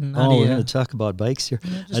got? And we're going to talk about bikes here.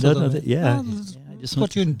 Yeah, I don't know that.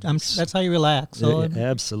 That's how you relax. So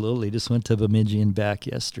absolutely. Just went to Bemidji and back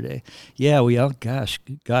yesterday. Yeah, we all gosh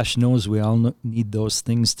knows we all need those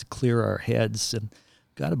things to clear our heads, and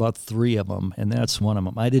got about 3 of them, and that's one of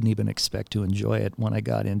them. I didn't even expect to enjoy it when I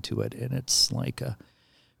got into it, and it's like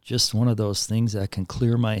just one of those things that can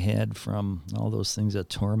clear my head from all those things that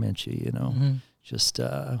torment you, Just,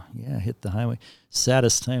 hit the highway.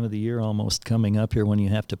 Saddest time of the year almost coming up here when you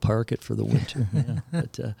have to park it for the winter.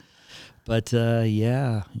 But But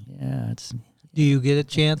yeah, it's Do you get a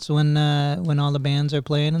chance when all the bands are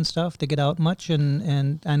playing and stuff to get out much?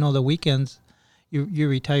 And I know the weekends, you're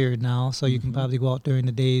retired now, so you can probably go out during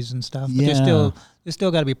the days and stuff. But Yeah. there's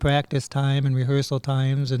still got to be practice time and rehearsal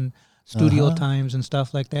times and studio times and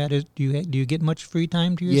stuff like that. Do you get much free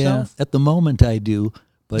time to yourself? Yeah, at the moment I do,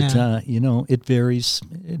 but Yeah. it varies.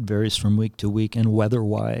 It varies from week to week, and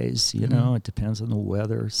weather-wise, it depends on the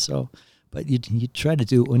weather. So, but you try to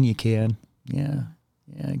do it when you can. Yeah,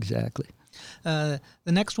 exactly. The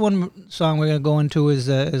next song we're gonna go into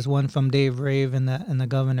is one from Dave Rave and the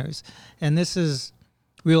Governors, and this is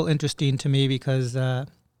real interesting to me because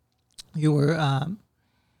you were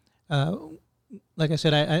like I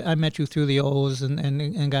said, I met you through the O's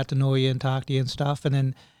and got to know you and talk to you and stuff, and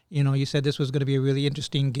then you said this was going to be a really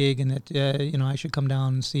interesting gig and that I should come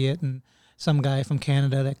down and see it, and some guy from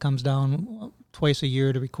Canada that comes down twice a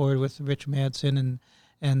year to record with Rich Madsen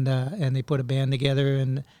and they put a band together,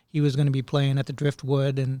 and he was going to be playing at the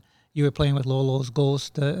Driftwood, and you were playing with Lolo's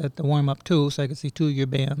Ghost at the warm-up too, so I could see two of your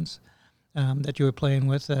bands that you were playing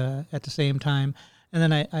with at the same time. And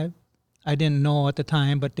then I didn't know at the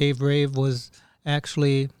time, but Dave Rave was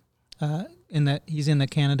actually he's in the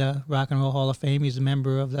Canada Rock and Roll Hall of Fame. He's a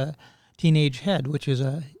member of the Teenage Head, which is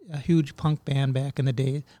a huge punk band back in the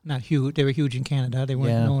day. Not huge; they were huge in Canada. They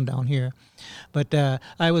weren't known down here. But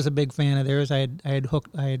I was a big fan of theirs. I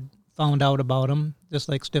had found out about them, just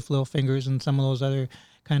like Stiff Little Fingers and some of those other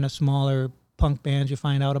kind of smaller punk bands. You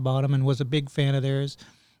find out about them, and was a big fan of theirs.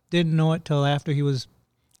 Didn't know it till after he was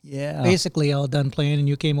basically all done playing, and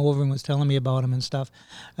you came over and was telling me about him and stuff.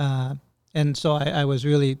 And so I was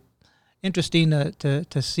really interesting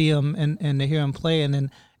to see him and to hear him play,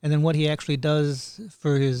 and then what he actually does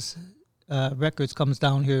for his records comes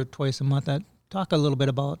down here twice a month. Talk a little bit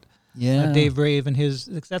about Dave Rave and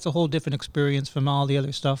that's a whole different experience from all the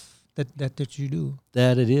other stuff that you do.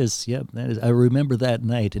 That it is, yep. That is. I remember that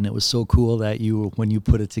night, and it was so cool that when you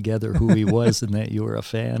put it together, who he was, and that you were a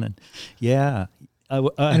fan, and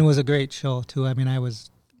and it was a great show too. I mean, I was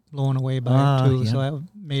blown away by it too, so I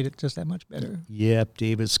made it just that much better. Yep,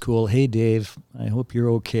 Dave is cool. Hey, Dave, I hope you're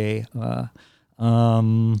okay.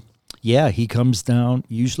 He comes down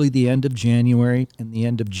usually the end of January and the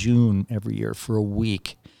end of June every year for a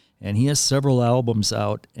week, and he has several albums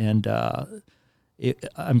out, and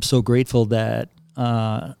I'm so grateful that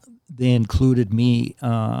they included me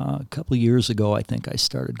a couple of years ago. I think I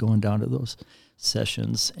started going down to those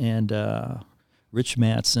sessions, and Rich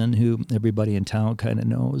Madsen, who everybody in town kind of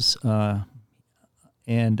knows,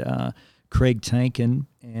 and Craig Tankin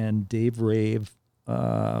and Dave Rave,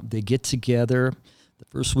 they get together. The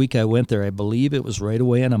first week I went there, I believe it was right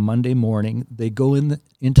away on a Monday morning. They go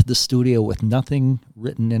into the studio with nothing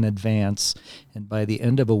written in advance, and by the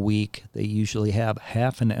end of a week, they usually have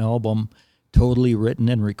half an album totally written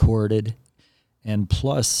and recorded, and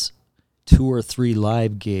plus 2 or 3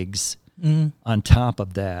 live gigs on top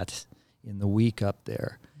of that in the week up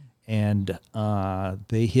there. And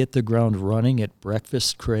they hit the ground running at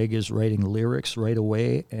breakfast. Craig is writing lyrics right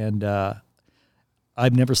away, and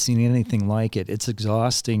I've never seen anything like it. It's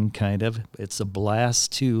exhausting, kind of. It's a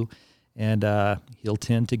blast, too. And he'll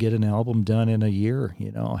tend to get an album done in a year,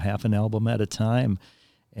 half an album at a time,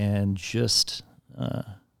 and just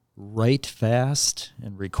write fast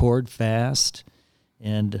and record fast,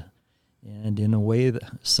 and in a way that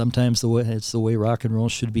sometimes it's the way rock and roll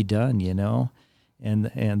should be done,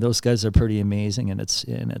 And those guys are pretty amazing, and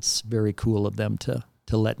it's very cool of them to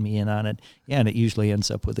let me in on it. Yeah, and it usually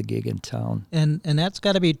ends up with a gig in town. And that's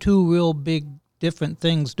got to be two real big different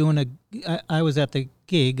things. I was at the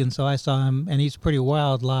gig, and so I saw him, and he's pretty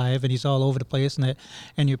wild live, and he's all over the place,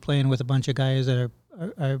 and you're playing with a bunch of guys that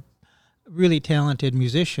are really talented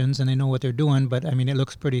musicians, and they know what they're doing. But I mean, it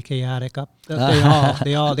looks pretty chaotic up.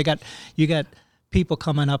 You got people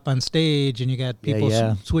coming up on stage, and you got people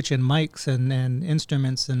switching mics and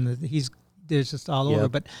instruments, and there's just all over.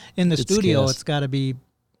 But in the studio, it's got to be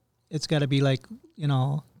like,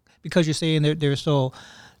 because you're saying they're so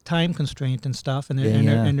time constrained and stuff, and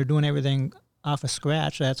they're doing everything off of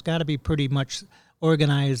scratch. That's got to be pretty much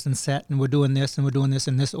organized and set, and we're doing this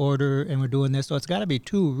in this order, and we're doing this. So it's got to be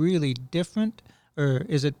two really different, or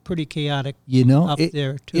is it pretty chaotic up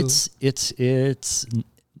there too?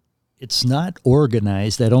 It's not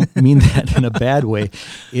organized. I don't mean that in a bad way.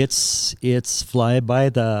 It's fly by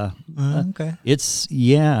the. Okay. It's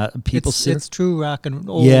true rock and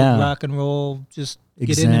roll. Just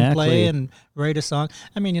get in and play and write a song.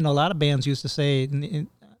 I mean, a lot of bands used to say,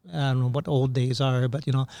 I don't know what old days are, but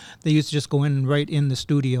they used to just go in and write in the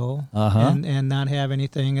studio and not have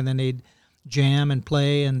anything, and then they'd jam and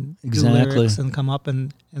play and do Exactly. lyrics and come up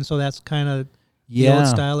and so that's kind of the Yeah. old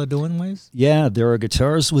style of doing ways. Yeah, there are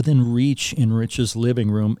guitars within reach in Rich's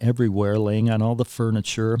living room everywhere, laying on all the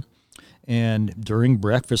furniture. And during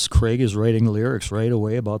breakfast, Craig is writing lyrics right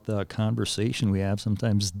away about the conversation we have.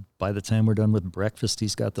 Sometimes by the time we're done with breakfast,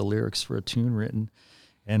 he's got the lyrics for a tune written.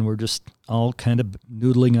 And we're just all kind of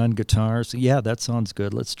noodling on guitars. Yeah, that sounds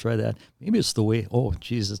good. Let's try that. Maybe it's the way, oh,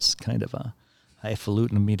 geez, it's kind of a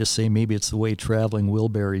highfalutin of me to say maybe it's the way Traveling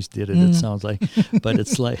Wilburys did it, it sounds like. But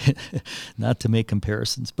it's like, not to make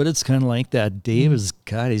comparisons, but it's kind of like that. Dave is,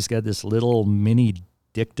 God, he's got this little mini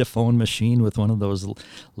dictaphone machine with one of those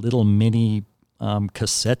little mini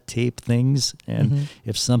cassette tape things. And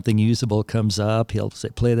if something usable comes up, he'll say,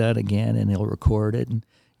 play that again, and he'll record it. And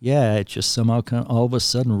yeah, it just somehow all of a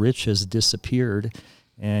sudden Rich has disappeared,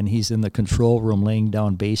 and he's in the control room laying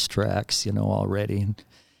down bass tracks, already.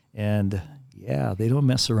 And yeah, they don't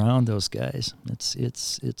mess around, those guys.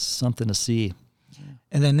 It's something to see.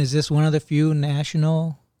 And then is this one of the few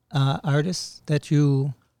national artists that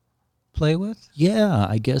you play with? Yeah,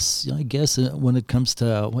 I guess when it comes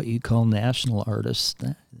to what you call national artists,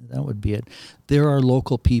 that would be it. There are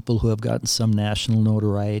local people who have gotten some national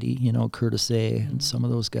notoriety, Curtis A. and some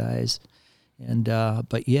of those guys. And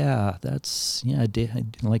but yeah,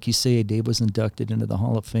 like you say, Dave was inducted into the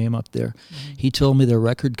Hall of Fame up there. He told me their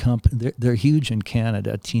record company, they're huge in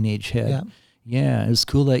Canada, Teenage Head. Yeah, it was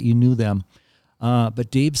cool that you knew them.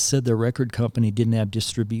 But Dave said their record company didn't have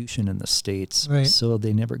distribution in the States, Right. so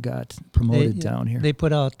they never got promoted down here. They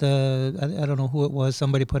put out, I don't know who it was,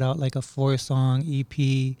 somebody put out like a 4-song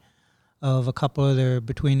EP of a couple of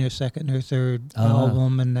between their second or third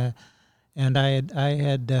album, and I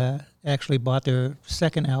had actually bought their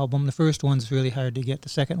second album. The first one's really hard to get. The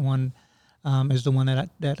second one is the one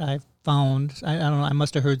that I found. I don't know, I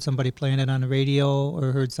must have heard somebody playing it on the radio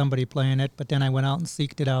or heard somebody playing it, but then I went out and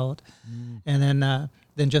seeked it out. And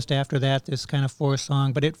then just after that, this kind of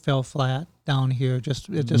 4-song, but it fell flat down here. It just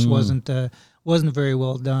wasn't very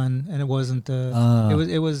well done, and it wasn't.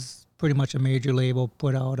 It was pretty much a major label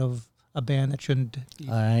put out of a band that shouldn't be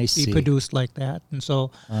produced like that, and so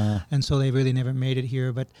they really never made it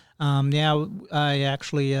here. But I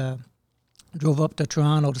actually drove up to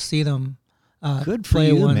Toronto to see them Good for play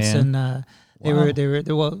you, once, man. and they were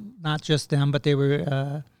well, not just them, but they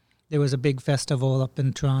were. There was a big festival up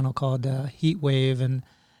in Toronto called Heat Wave, and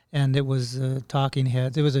it was Talking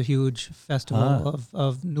Heads. It was a huge festival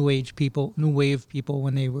of new wave people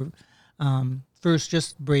when they were first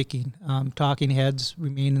just breaking. Talking Heads,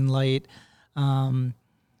 Remain in Light,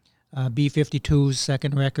 B-52's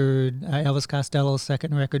second record, Elvis Costello's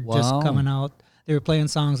second record just coming out. They were playing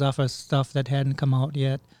songs off of stuff that hadn't come out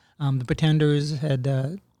yet. The Pretenders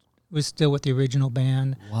was still with the original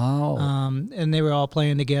band. Wow. And they were all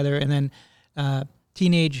playing together. And then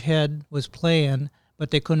Teenage Head was playing,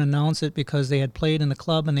 but they couldn't announce it because they had played in the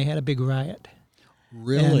club and they had a big riot.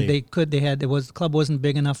 Really? And the club wasn't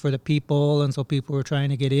big enough for the people, and so people were trying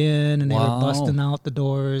to get in, and they were busting out the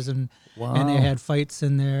doors, and they had fights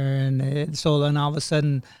in there, and so then all of a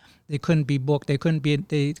sudden they couldn't be booked. They could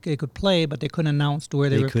play, but they couldn't announce to where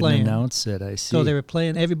they were playing. They couldn't announce it, I see. So they were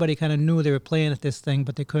playing. Everybody kind of knew they were playing at this thing,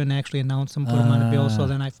 but they couldn't actually announce them, put them on a bill. So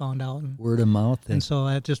then I found out. Word of mouth. And so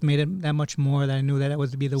it just made it that much more that I knew that it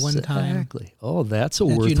was to be the one time. Exactly. Oh, that's a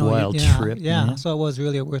that worthwhile trip. Yeah, man. so it was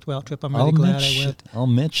really a worthwhile trip. I'm really glad I went. I'll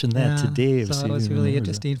mention that to Dave. So it was really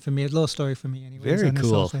interesting for me. A little story for me anyway. Very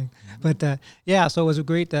cool. But so it was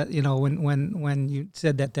great that, when you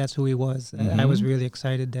said that that's who he was, I was really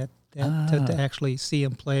excited to actually see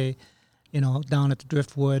him play, down at the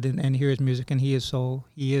Driftwood and hear his music, and he is so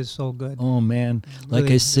good. Oh man, Really,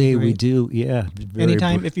 like I say, really we great. do. Yeah.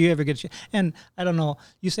 Anytime, if you ever get, and I don't know,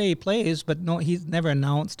 you say he plays, but no, he's never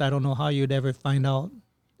announced. I don't know how you'd ever find out.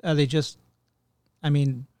 They just,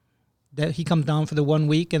 that he comes down for the 1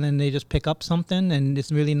 week and then they just pick up something, and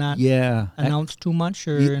it's really not announced too much,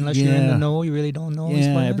 or unless you're in the know, you really don't know.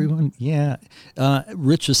 Everyone. Yeah,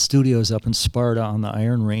 Rich's studio is up in Sparta on the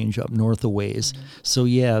Iron Range up north a ways. So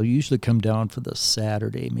we usually come down for the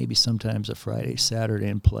Saturday, maybe sometimes a Friday, Saturday,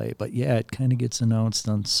 and play. But it kind of gets announced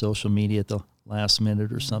on social media at the last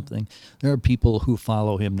minute or something. There are people who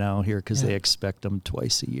follow him now here because they expect him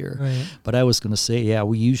twice a year. Right. But I was going to say,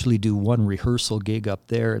 we usually do one rehearsal gig up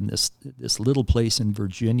there in this little place in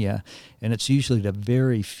Virginia, and it's usually to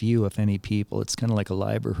very few, if any, people. It's kind of like a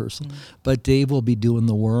live rehearsal. But Dave will be doing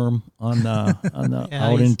the worm on the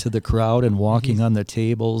out into the crowd and walking on the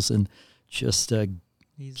tables and just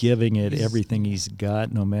giving it he's- everything he's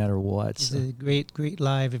got, no matter what. He's So. a great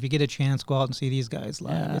live. If you get a chance, go out and see these guys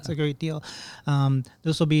live. Yeah. It's a great deal.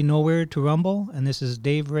 This will be Nowhere to Rumble, and this is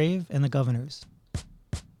Dave Rave and the Governors.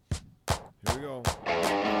 Here we go.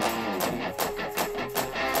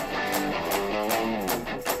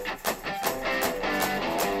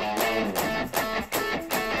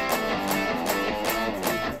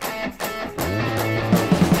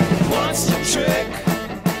 What's the trick?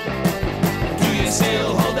 Do you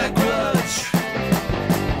still hold that grudge?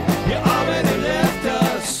 You already left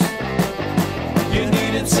us. You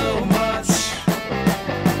needed so much.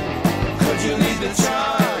 Could you lead the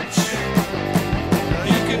charge?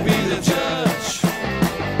 You could be the judge.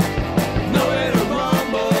 Nowhere to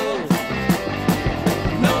rumble.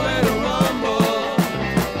 Nowhere to rumble.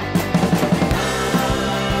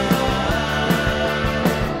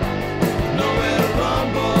 Nowhere to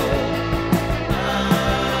rumble.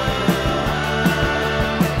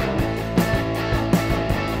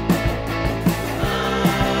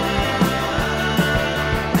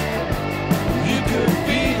 You could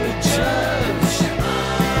be the judge.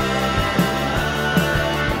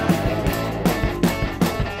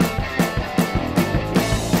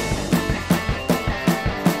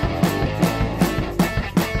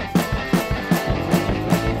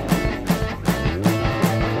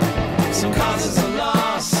 Some causes are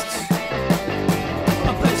lost.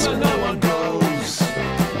 A place where no one goes.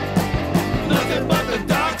 Nothing but the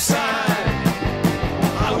dark side.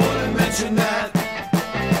 I wouldn't mention that.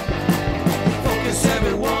 Focus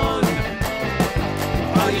everyone.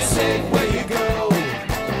 Are you safe where you go?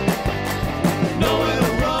 Nowhere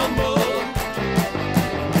to rumble.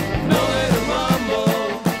 Nowhere to rumble.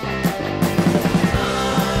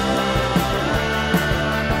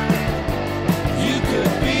 You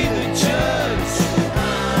could be the judge.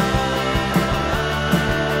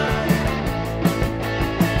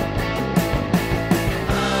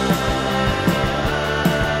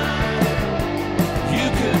 You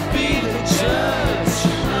could be the judge.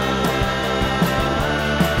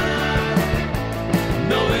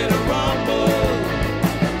 Nowhere to rumble.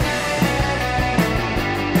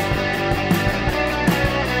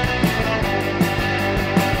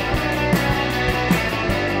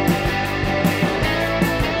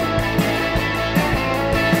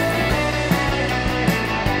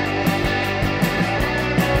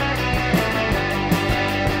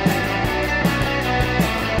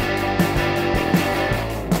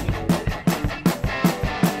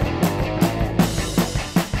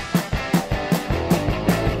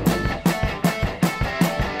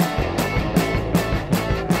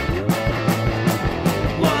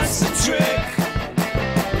 What's the trick?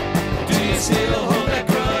 Do you still hold that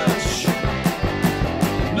grudge?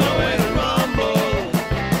 Nowhere to rumble.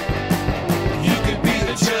 You could be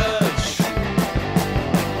the judge.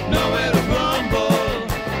 Nowhere to rumble.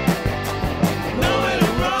 Nowhere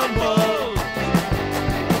to rumble.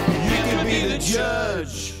 You could be the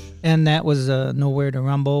judge. And that was Nowhere to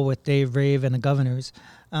Rumble with Dave Rave and the Governors.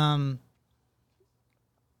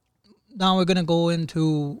 Now we're going to go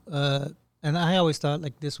into, and I always thought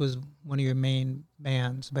like this was one of your main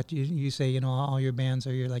bands, but you say, all your bands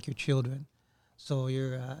are like your children. So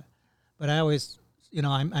you're, but I always,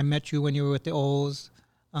 I met you when you were with the O's,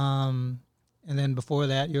 and then before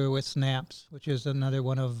that you were with Snaps, which is another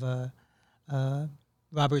one of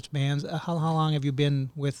Robert's bands. How long have you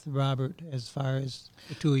been with Robert as far as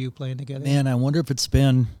the two of you playing together? Man, I wonder if it's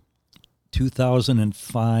been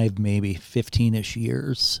 2005, maybe 15-ish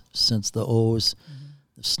years since the O's.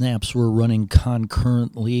 The Snaps were running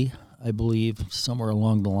concurrently, I believe, somewhere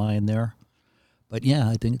along the line there. But yeah,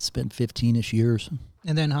 I think it's been 15-ish years.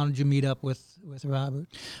 And then how did you meet up with Robert?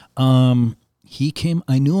 He came.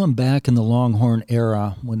 I knew him back in the Longhorn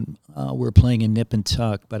era when we were playing in Nip and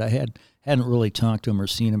Tuck, but I hadn't really talked to him or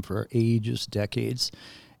seen him for ages, decades,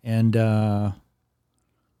 and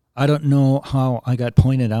I don't know how I got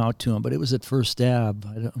pointed out to him, but it was at First Ave.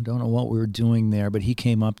 I don't know what we were doing there, but he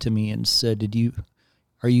came up to me and said,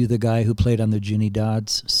 "Are you the guy who played on the Ginny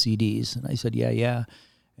Dodds CDs?" And I said, "Yeah."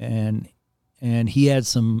 And he had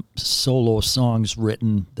some solo songs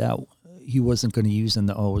written that he wasn't going to use in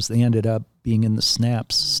the O's. They ended up being in the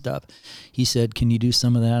Snaps stuff. He said, "Can you do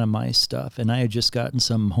some of that on my stuff?" And I had just gotten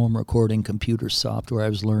some home recording computer software I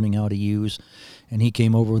was learning how to use. And he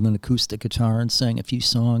came over with an acoustic guitar and sang a few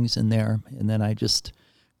songs in there. And then I just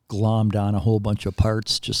glommed on a whole bunch of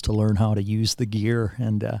parts just to learn how to use the gear,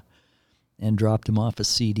 and dropped him off a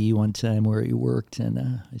CD one time where he worked. And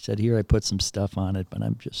I said, "Here, I put some stuff on it, but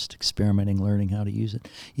I'm just experimenting, learning how to use it."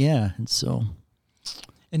 Yeah, and so...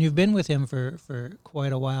 And you've been with him for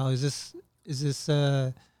quite a while. Is this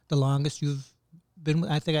the longest you've been?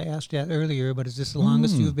 I think I asked that earlier, but is this the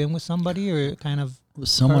longest you've been with somebody, or kind of With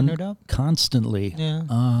someone partnered up? constantly.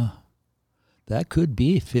 Yeah. That could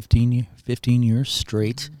be 15 years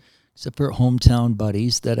straight, except for hometown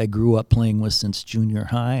buddies that I grew up playing with since junior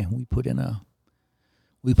high. We put in a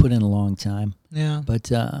long time. Yeah. But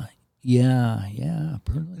yeah.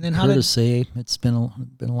 then how Kurt did- to say it's been a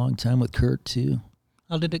long time with Kurt too.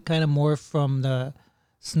 How did it kind of morph from the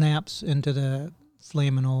snaps into the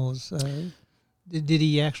Flamin' O's? Did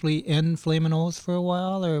he actually end Flamin' O's for a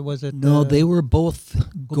while, or was it? No, they were both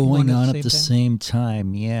going going at on the at the same same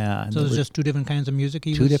time. Yeah, and So they it was were just two different kinds of music.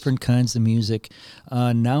 two different kinds of music.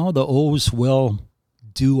 Now the O's will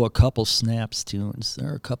do a couple Snaps tunes.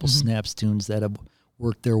 There are a couple Snaps tunes that have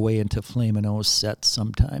worked their way into Flamin' O's sets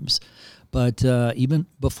sometimes. But even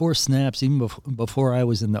before Snaps, even before I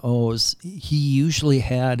was in the O's, he usually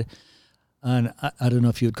had I don't know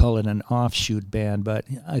if you would call it an offshoot band, but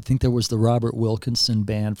I think there was the Robert Wilkinson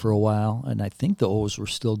band for a while, and I think the O's were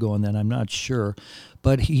still going then. I'm not sure.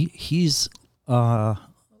 But he's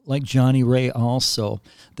like Johnny Ray also.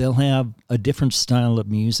 They'll have a different style of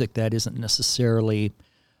music that isn't necessarily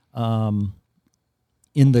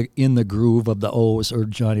in the groove of the O's or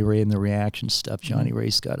Johnny Ray and the Reaction stuff. Johnny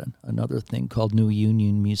Ray's got another thing called New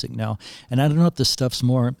Union music now. And I don't know if this stuff's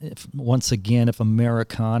more, if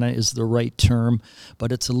Americana is the right term,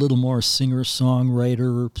 but it's a little more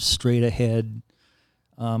singer-songwriter, straight ahead,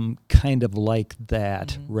 kind of like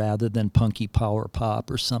that, rather than punky power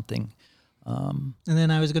pop or something. And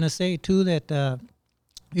then I was going to say, too, that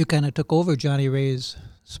you kind of took over Johnny Ray's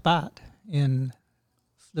spot in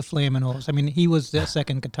the Flamin' O's. I mean, he was the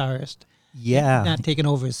second guitarist. Yeah. Not taking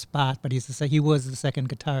over his spot, but he was the second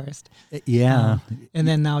guitarist. Yeah. And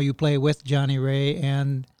then now you play with Johnny Ray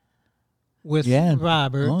and with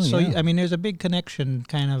Robert. Oh, so, yeah. I mean, there's a big connection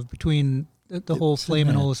kind of between the whole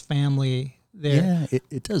Flamin' O's family there. Yeah,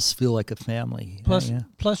 it does feel like a family.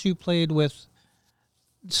 Plus you played with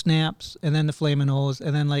Snaps and then the Flamin' O's,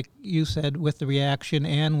 and then, like you said, with the Reaction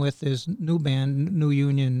and with his new band, New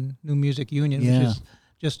Music Union, Yeah. which is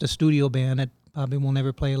just a studio band that probably will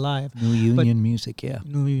never play live. New Union music, yeah.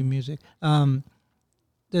 New music.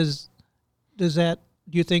 Does that?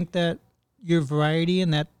 Do you think that your variety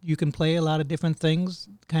and that you can play a lot of different things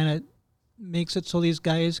kind of makes it so these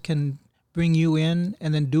guys can bring you in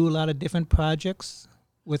and then do a lot of different projects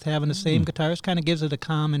with having the same guitarist? Kind of gives it a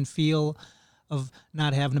common feel of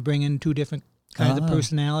not having to bring in two different kinds of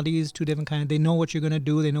personalities, two different kinds. They know what you're going to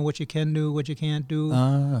do. They know what you can do, what you can't do.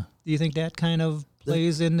 Do you think that kind of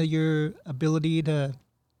plays into your ability to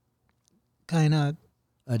kind of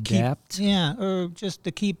Adapt? or just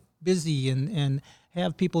to keep busy and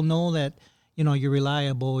have people know that, you're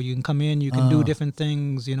reliable. You can come in, you can do different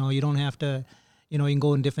things. You don't have to, you can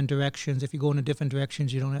go in different directions. If you go in different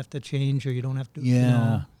directions, you don't have to change, or you don't have to,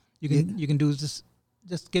 Yeah. you can do this.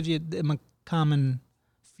 Just gives you a common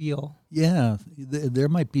feel. Yeah, there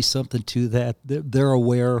might be something to that. They're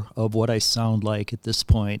aware of what I sound like at this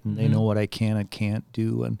point, and they know what I can and can't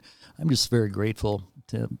do. And I'm just very grateful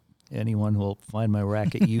to anyone who will find my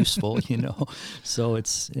racket useful, So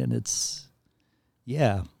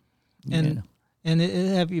yeah. And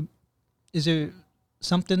is there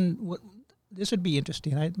something? This would be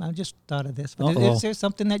interesting. I just thought of this. But is there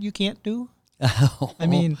something that you can't do? I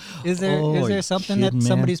mean, is there something that kidding, man.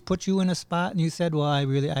 somebody's put you in a spot and you said, well,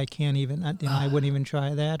 I can't even, I wouldn't even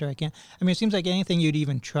try that, or I can't. I mean, it seems like anything you'd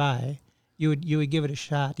even try, you would give it a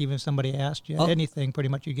shot. Even if somebody asked you anything, pretty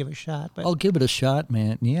much you give it a shot. But I'll give it a shot,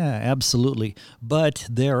 man. Yeah, absolutely. But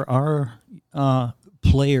there are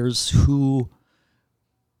players who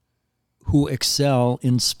excel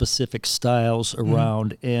in specific styles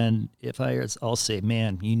around, and I'll say,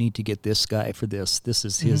 man, you need to get this guy for this. This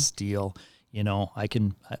is his deal. I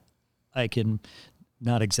can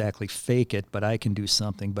not exactly fake it, but I can do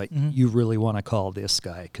something. But you really want to call this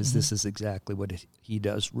guy because this is exactly what he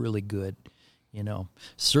does really good.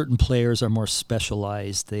 Certain players are more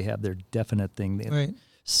specialized; they have their definite thing. Right.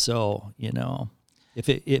 So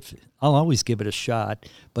if I'll always give it a shot,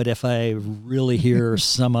 but if I really hear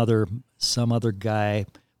some other guy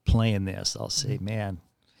playing this, I'll say, man,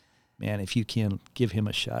 if you can give him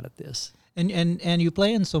a shot at this. And you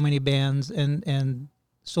play in so many bands and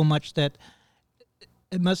so much that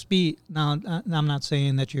it must be, now I'm not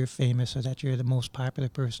saying that you're famous or that you're the most popular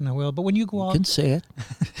person in the world, but when you go out, You can say it.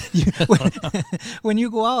 when you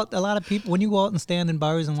go out, when you go out and stand in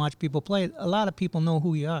bars and watch people play, a lot of people know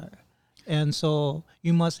who you are. And so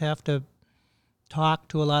you must have to talk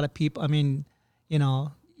to a lot of people. I mean,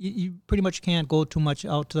 you pretty much can't go too much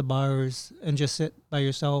out to the bars and just sit by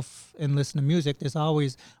yourself and listen to music. There's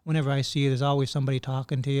always, whenever I see you, there's always somebody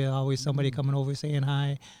talking to you, always somebody coming over saying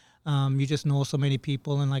hi. You just know so many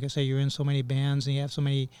people, and like I say, you're in so many bands, and you have so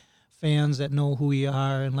many fans that know who you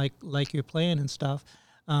are and like you're playing and stuff.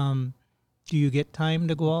 Do you get time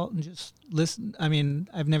to go out and just listen? I mean,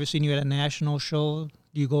 I've never seen you at a national show.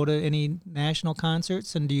 Do you go to any national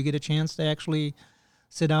concerts, and do you get a chance to actually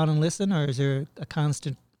sit down and listen, or is there a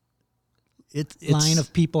constant line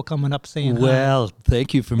of people coming up saying hi? Well,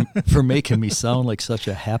 thank you for making me sound like such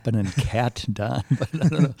a happening cat, Don. But I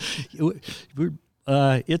don't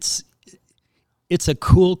know. It's a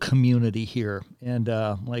cool community here, and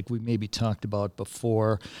like we maybe talked about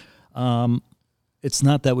before, it's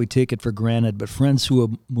not that we take it for granted, but friends who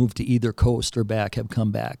have moved to either coast or back have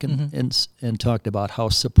come back and talked about how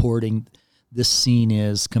supporting this scene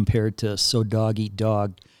is compared to So Dog Eat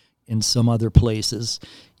Dog in some other places.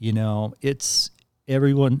 You know, it's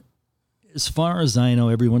everyone, as far as I know,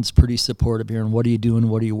 everyone's pretty supportive here. And what are you doing?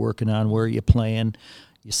 What are you working on? Where are you playing?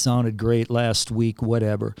 You sounded great last week,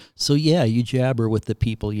 whatever. So, yeah, you jabber with the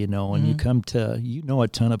people you know, and you come to, you know, a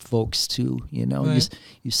ton of folks too, you know. Right.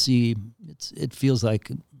 You see, it feels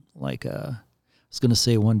like I was going to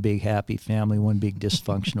say one big happy family, one big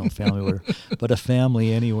dysfunctional family, but a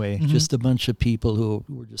family anyway. Just a bunch of people who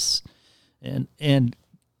were just, and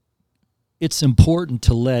it's important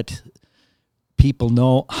to let people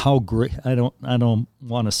know how great. I don't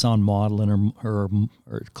want to sound maudlin or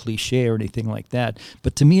cliche or anything like that,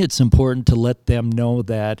 but to me, it's important to let them know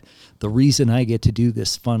that the reason I get to do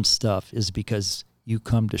this fun stuff is because you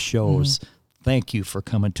come to shows. Thank you for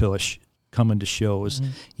coming to us. Coming to shows,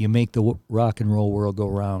 you make the rock and roll world go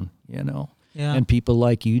round, you know. Yeah. And people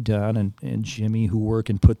like you, Don, and Jimmy, who work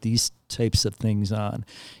and put these types of things on,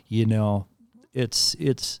 you know, it's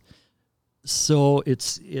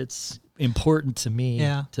important to me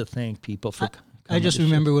to thank people for. I just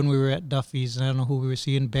remember when we were at Duffy's, and I don't know who we were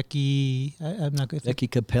seeing. Becky, I'm not good. Becky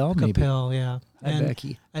Capel, maybe. Capel, yeah. Hi, and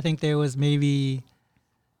Becky. I think there was maybe.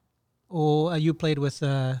 You played with.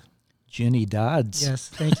 Jenny Dodds. Yes,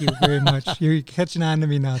 thank you very much. You're catching on to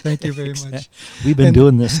me now. Thank you very much. We've been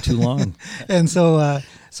doing this too long. And so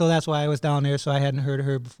that's why I was down there. So I hadn't heard of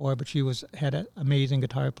her before, but she had an amazing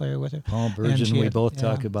guitar player with her. Paul And Virgin, she we had- both yeah,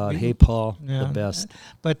 talk about. we- Hey, Paul, yeah. the best.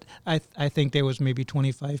 But I think there was maybe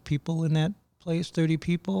 25 people in that place, 30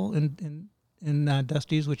 people in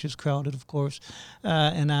Dusty's, which is crowded, of course.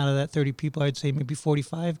 And out of that 30 people, I'd say maybe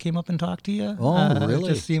 45 came up and talked to you. Oh, really?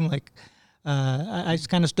 It just seemed like. I just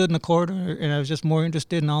kind of stood in the corner, and I was just more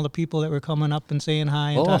interested in all the people that were coming up and saying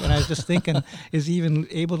hi and talking. I was just thinking, is he even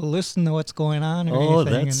able to listen to what's going on or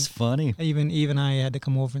anything? That's funny. Even I had to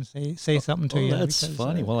come over and say something to you. That's because,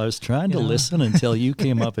 funny. Well, I was trying to you know. listen until you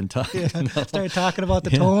came up and talked. Started talking about the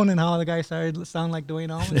tone and how the guy started to sound like Dwayne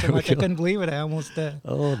Allman so There we much. I go. couldn't believe it. I almost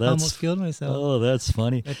killed myself. Oh, that's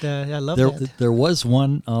funny. But I love There, that. there was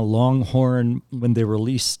one Longhorn when they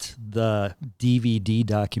released the DVD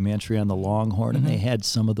documentary on the Longhorn, and they had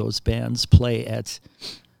some of those bands play at.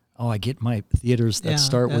 Oh, I get my theaters that Yeah,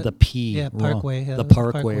 start with a that- P. yeah, wrong. Parkway, yeah, The the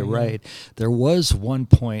Parkway, Parkway, yeah. right. There was one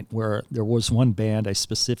point where there was one band I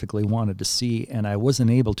specifically wanted to see, and I wasn't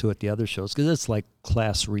able to at the other shows because it's like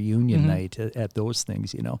class reunion night at those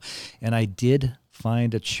things, you know. And I did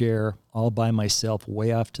find a chair all by myself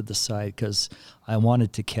way off to the side because I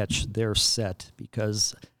wanted to catch their set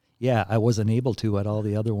because, yeah, I wasn't able to at all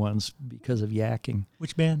the other ones because of yakking.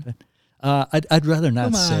 Which band? I'd rather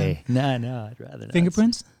not Come on. say. No, I'd rather not.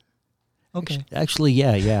 Fingerprints? Okay. Actually,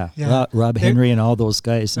 yeah. Yeah. Rob Henry and all those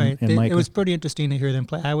guys and, Right. and It Michael. was pretty interesting to hear them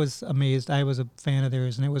play. I was amazed. I was a fan of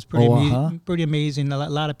theirs, and it was pretty pretty amazing. A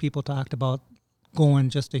lot of people talked about going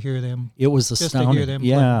just to hear them. It was to hear astounding. them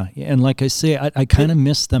Yeah, and like I say, I kind of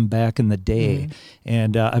missed them back in the day,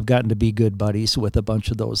 and I've gotten to be good buddies with a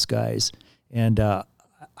bunch of those guys, and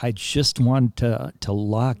I just wanted to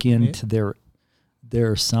lock into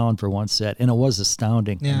their sound for one set, and it was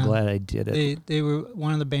astounding. Yeah. I'm glad I did it. They were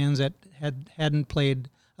one of the bands that hadn't played.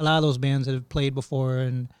 A lot of those bands that have played before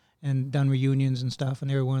and done reunions and stuff,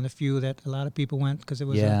 and they were one of the few that a lot of people went because it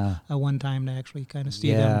was a one time to actually kind of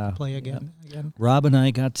see them play again. Rob and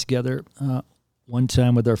I got together one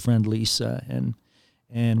time with our friend Lisa,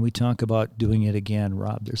 and we talk about doing it again.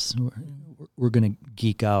 Rob, we're going to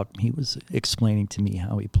geek out. He was explaining to me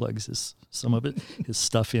how he plugs some of his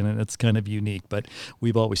stuff in, and it's kind of unique. But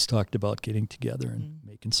we've always talked about getting together and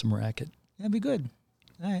making some racket. That'd be good.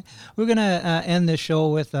 All right, we're gonna end this show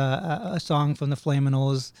with a song from the Flamin'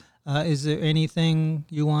 O's. Is there anything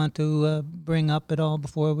you want to bring up at all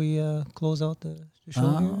before we close out the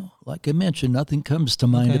show here? Like I mentioned, nothing comes to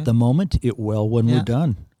mind Okay. at the moment. It will when Yeah. we're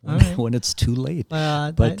done. All right. when it's too late.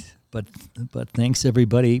 Well, But thanks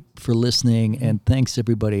everybody for listening, and thanks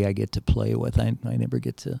everybody I get to play with. I never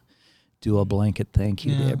get to do a blanket thank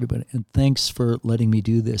you to Yeah. everybody, and thanks for letting me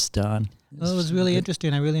do this, Don. Well, it was really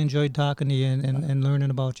interesting. I really enjoyed talking to you and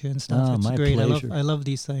learning about you and stuff. Oh, It's my great. pleasure. I love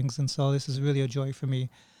these things, and so this is really a joy for me.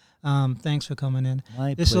 Thanks for coming in.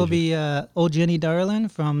 My This will pleasure. be Oh Jenny Darlin'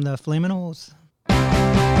 from the Flamin' O's.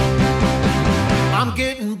 I'm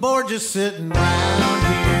getting bored just sitting around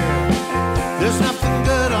here. There's nothing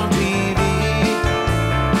good on TV.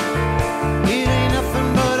 It ain't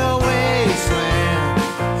nothing but a wasteland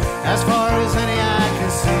as far as any eye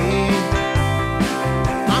can see.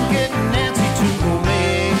 I'm getting Nancy to go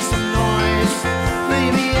make some noise.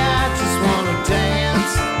 Maybe I just wanna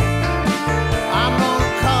dance. I'm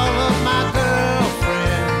gonna call up my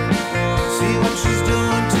girlfriend, see what she's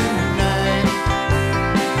doing tonight.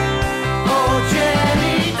 Oh,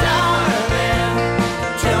 Jenny, darling,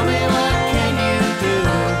 tell me what can you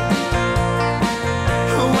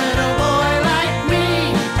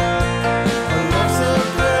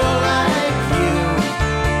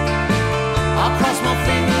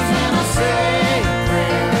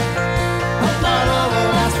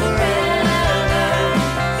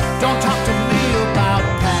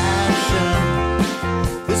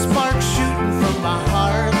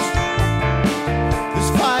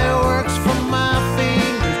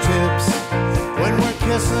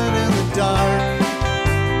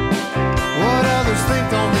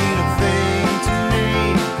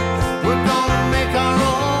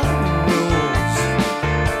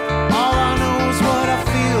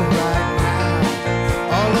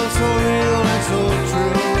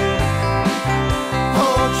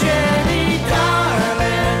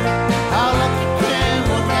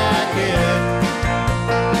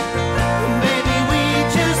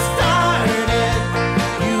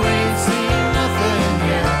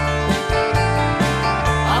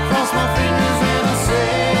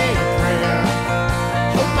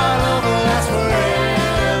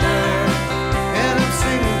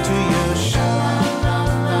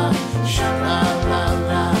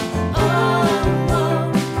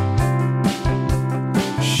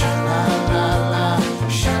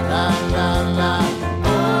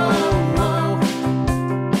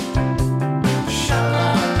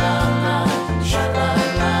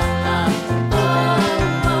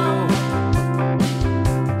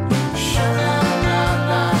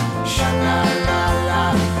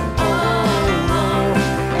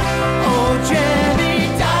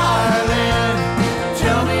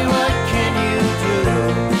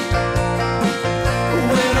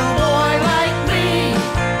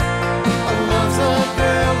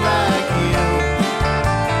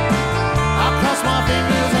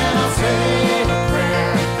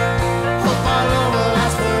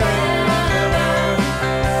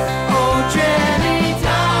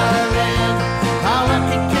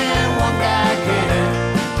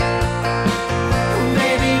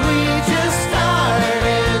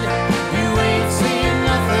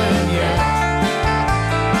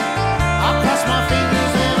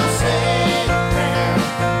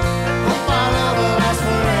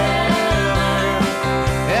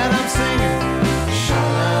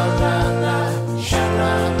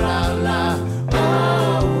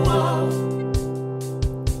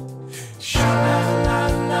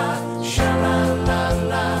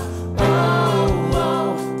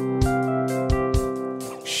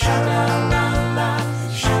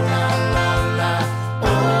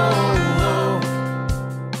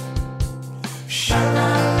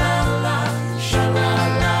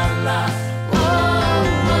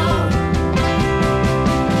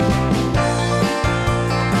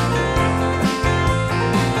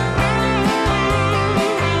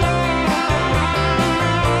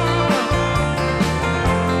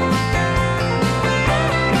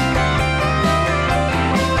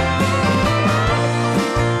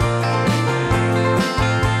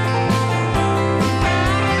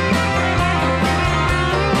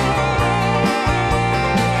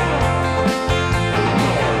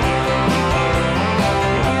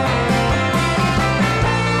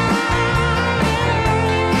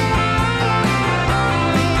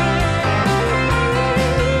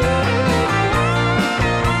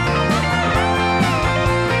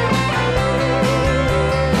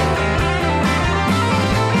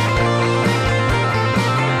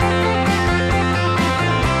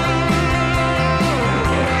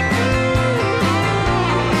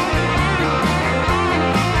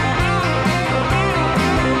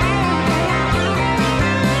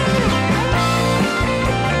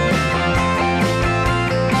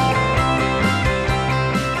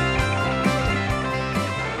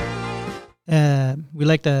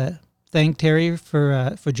like to thank Terry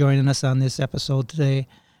for joining us on this episode today,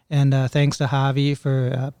 and thanks to Javi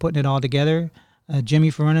for putting it all together. Jimmy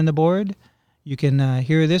for running the board. You can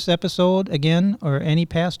hear this episode again or any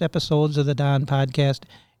past episodes of the Don Podcast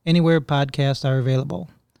anywhere podcasts are available.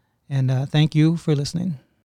 And thank you for listening.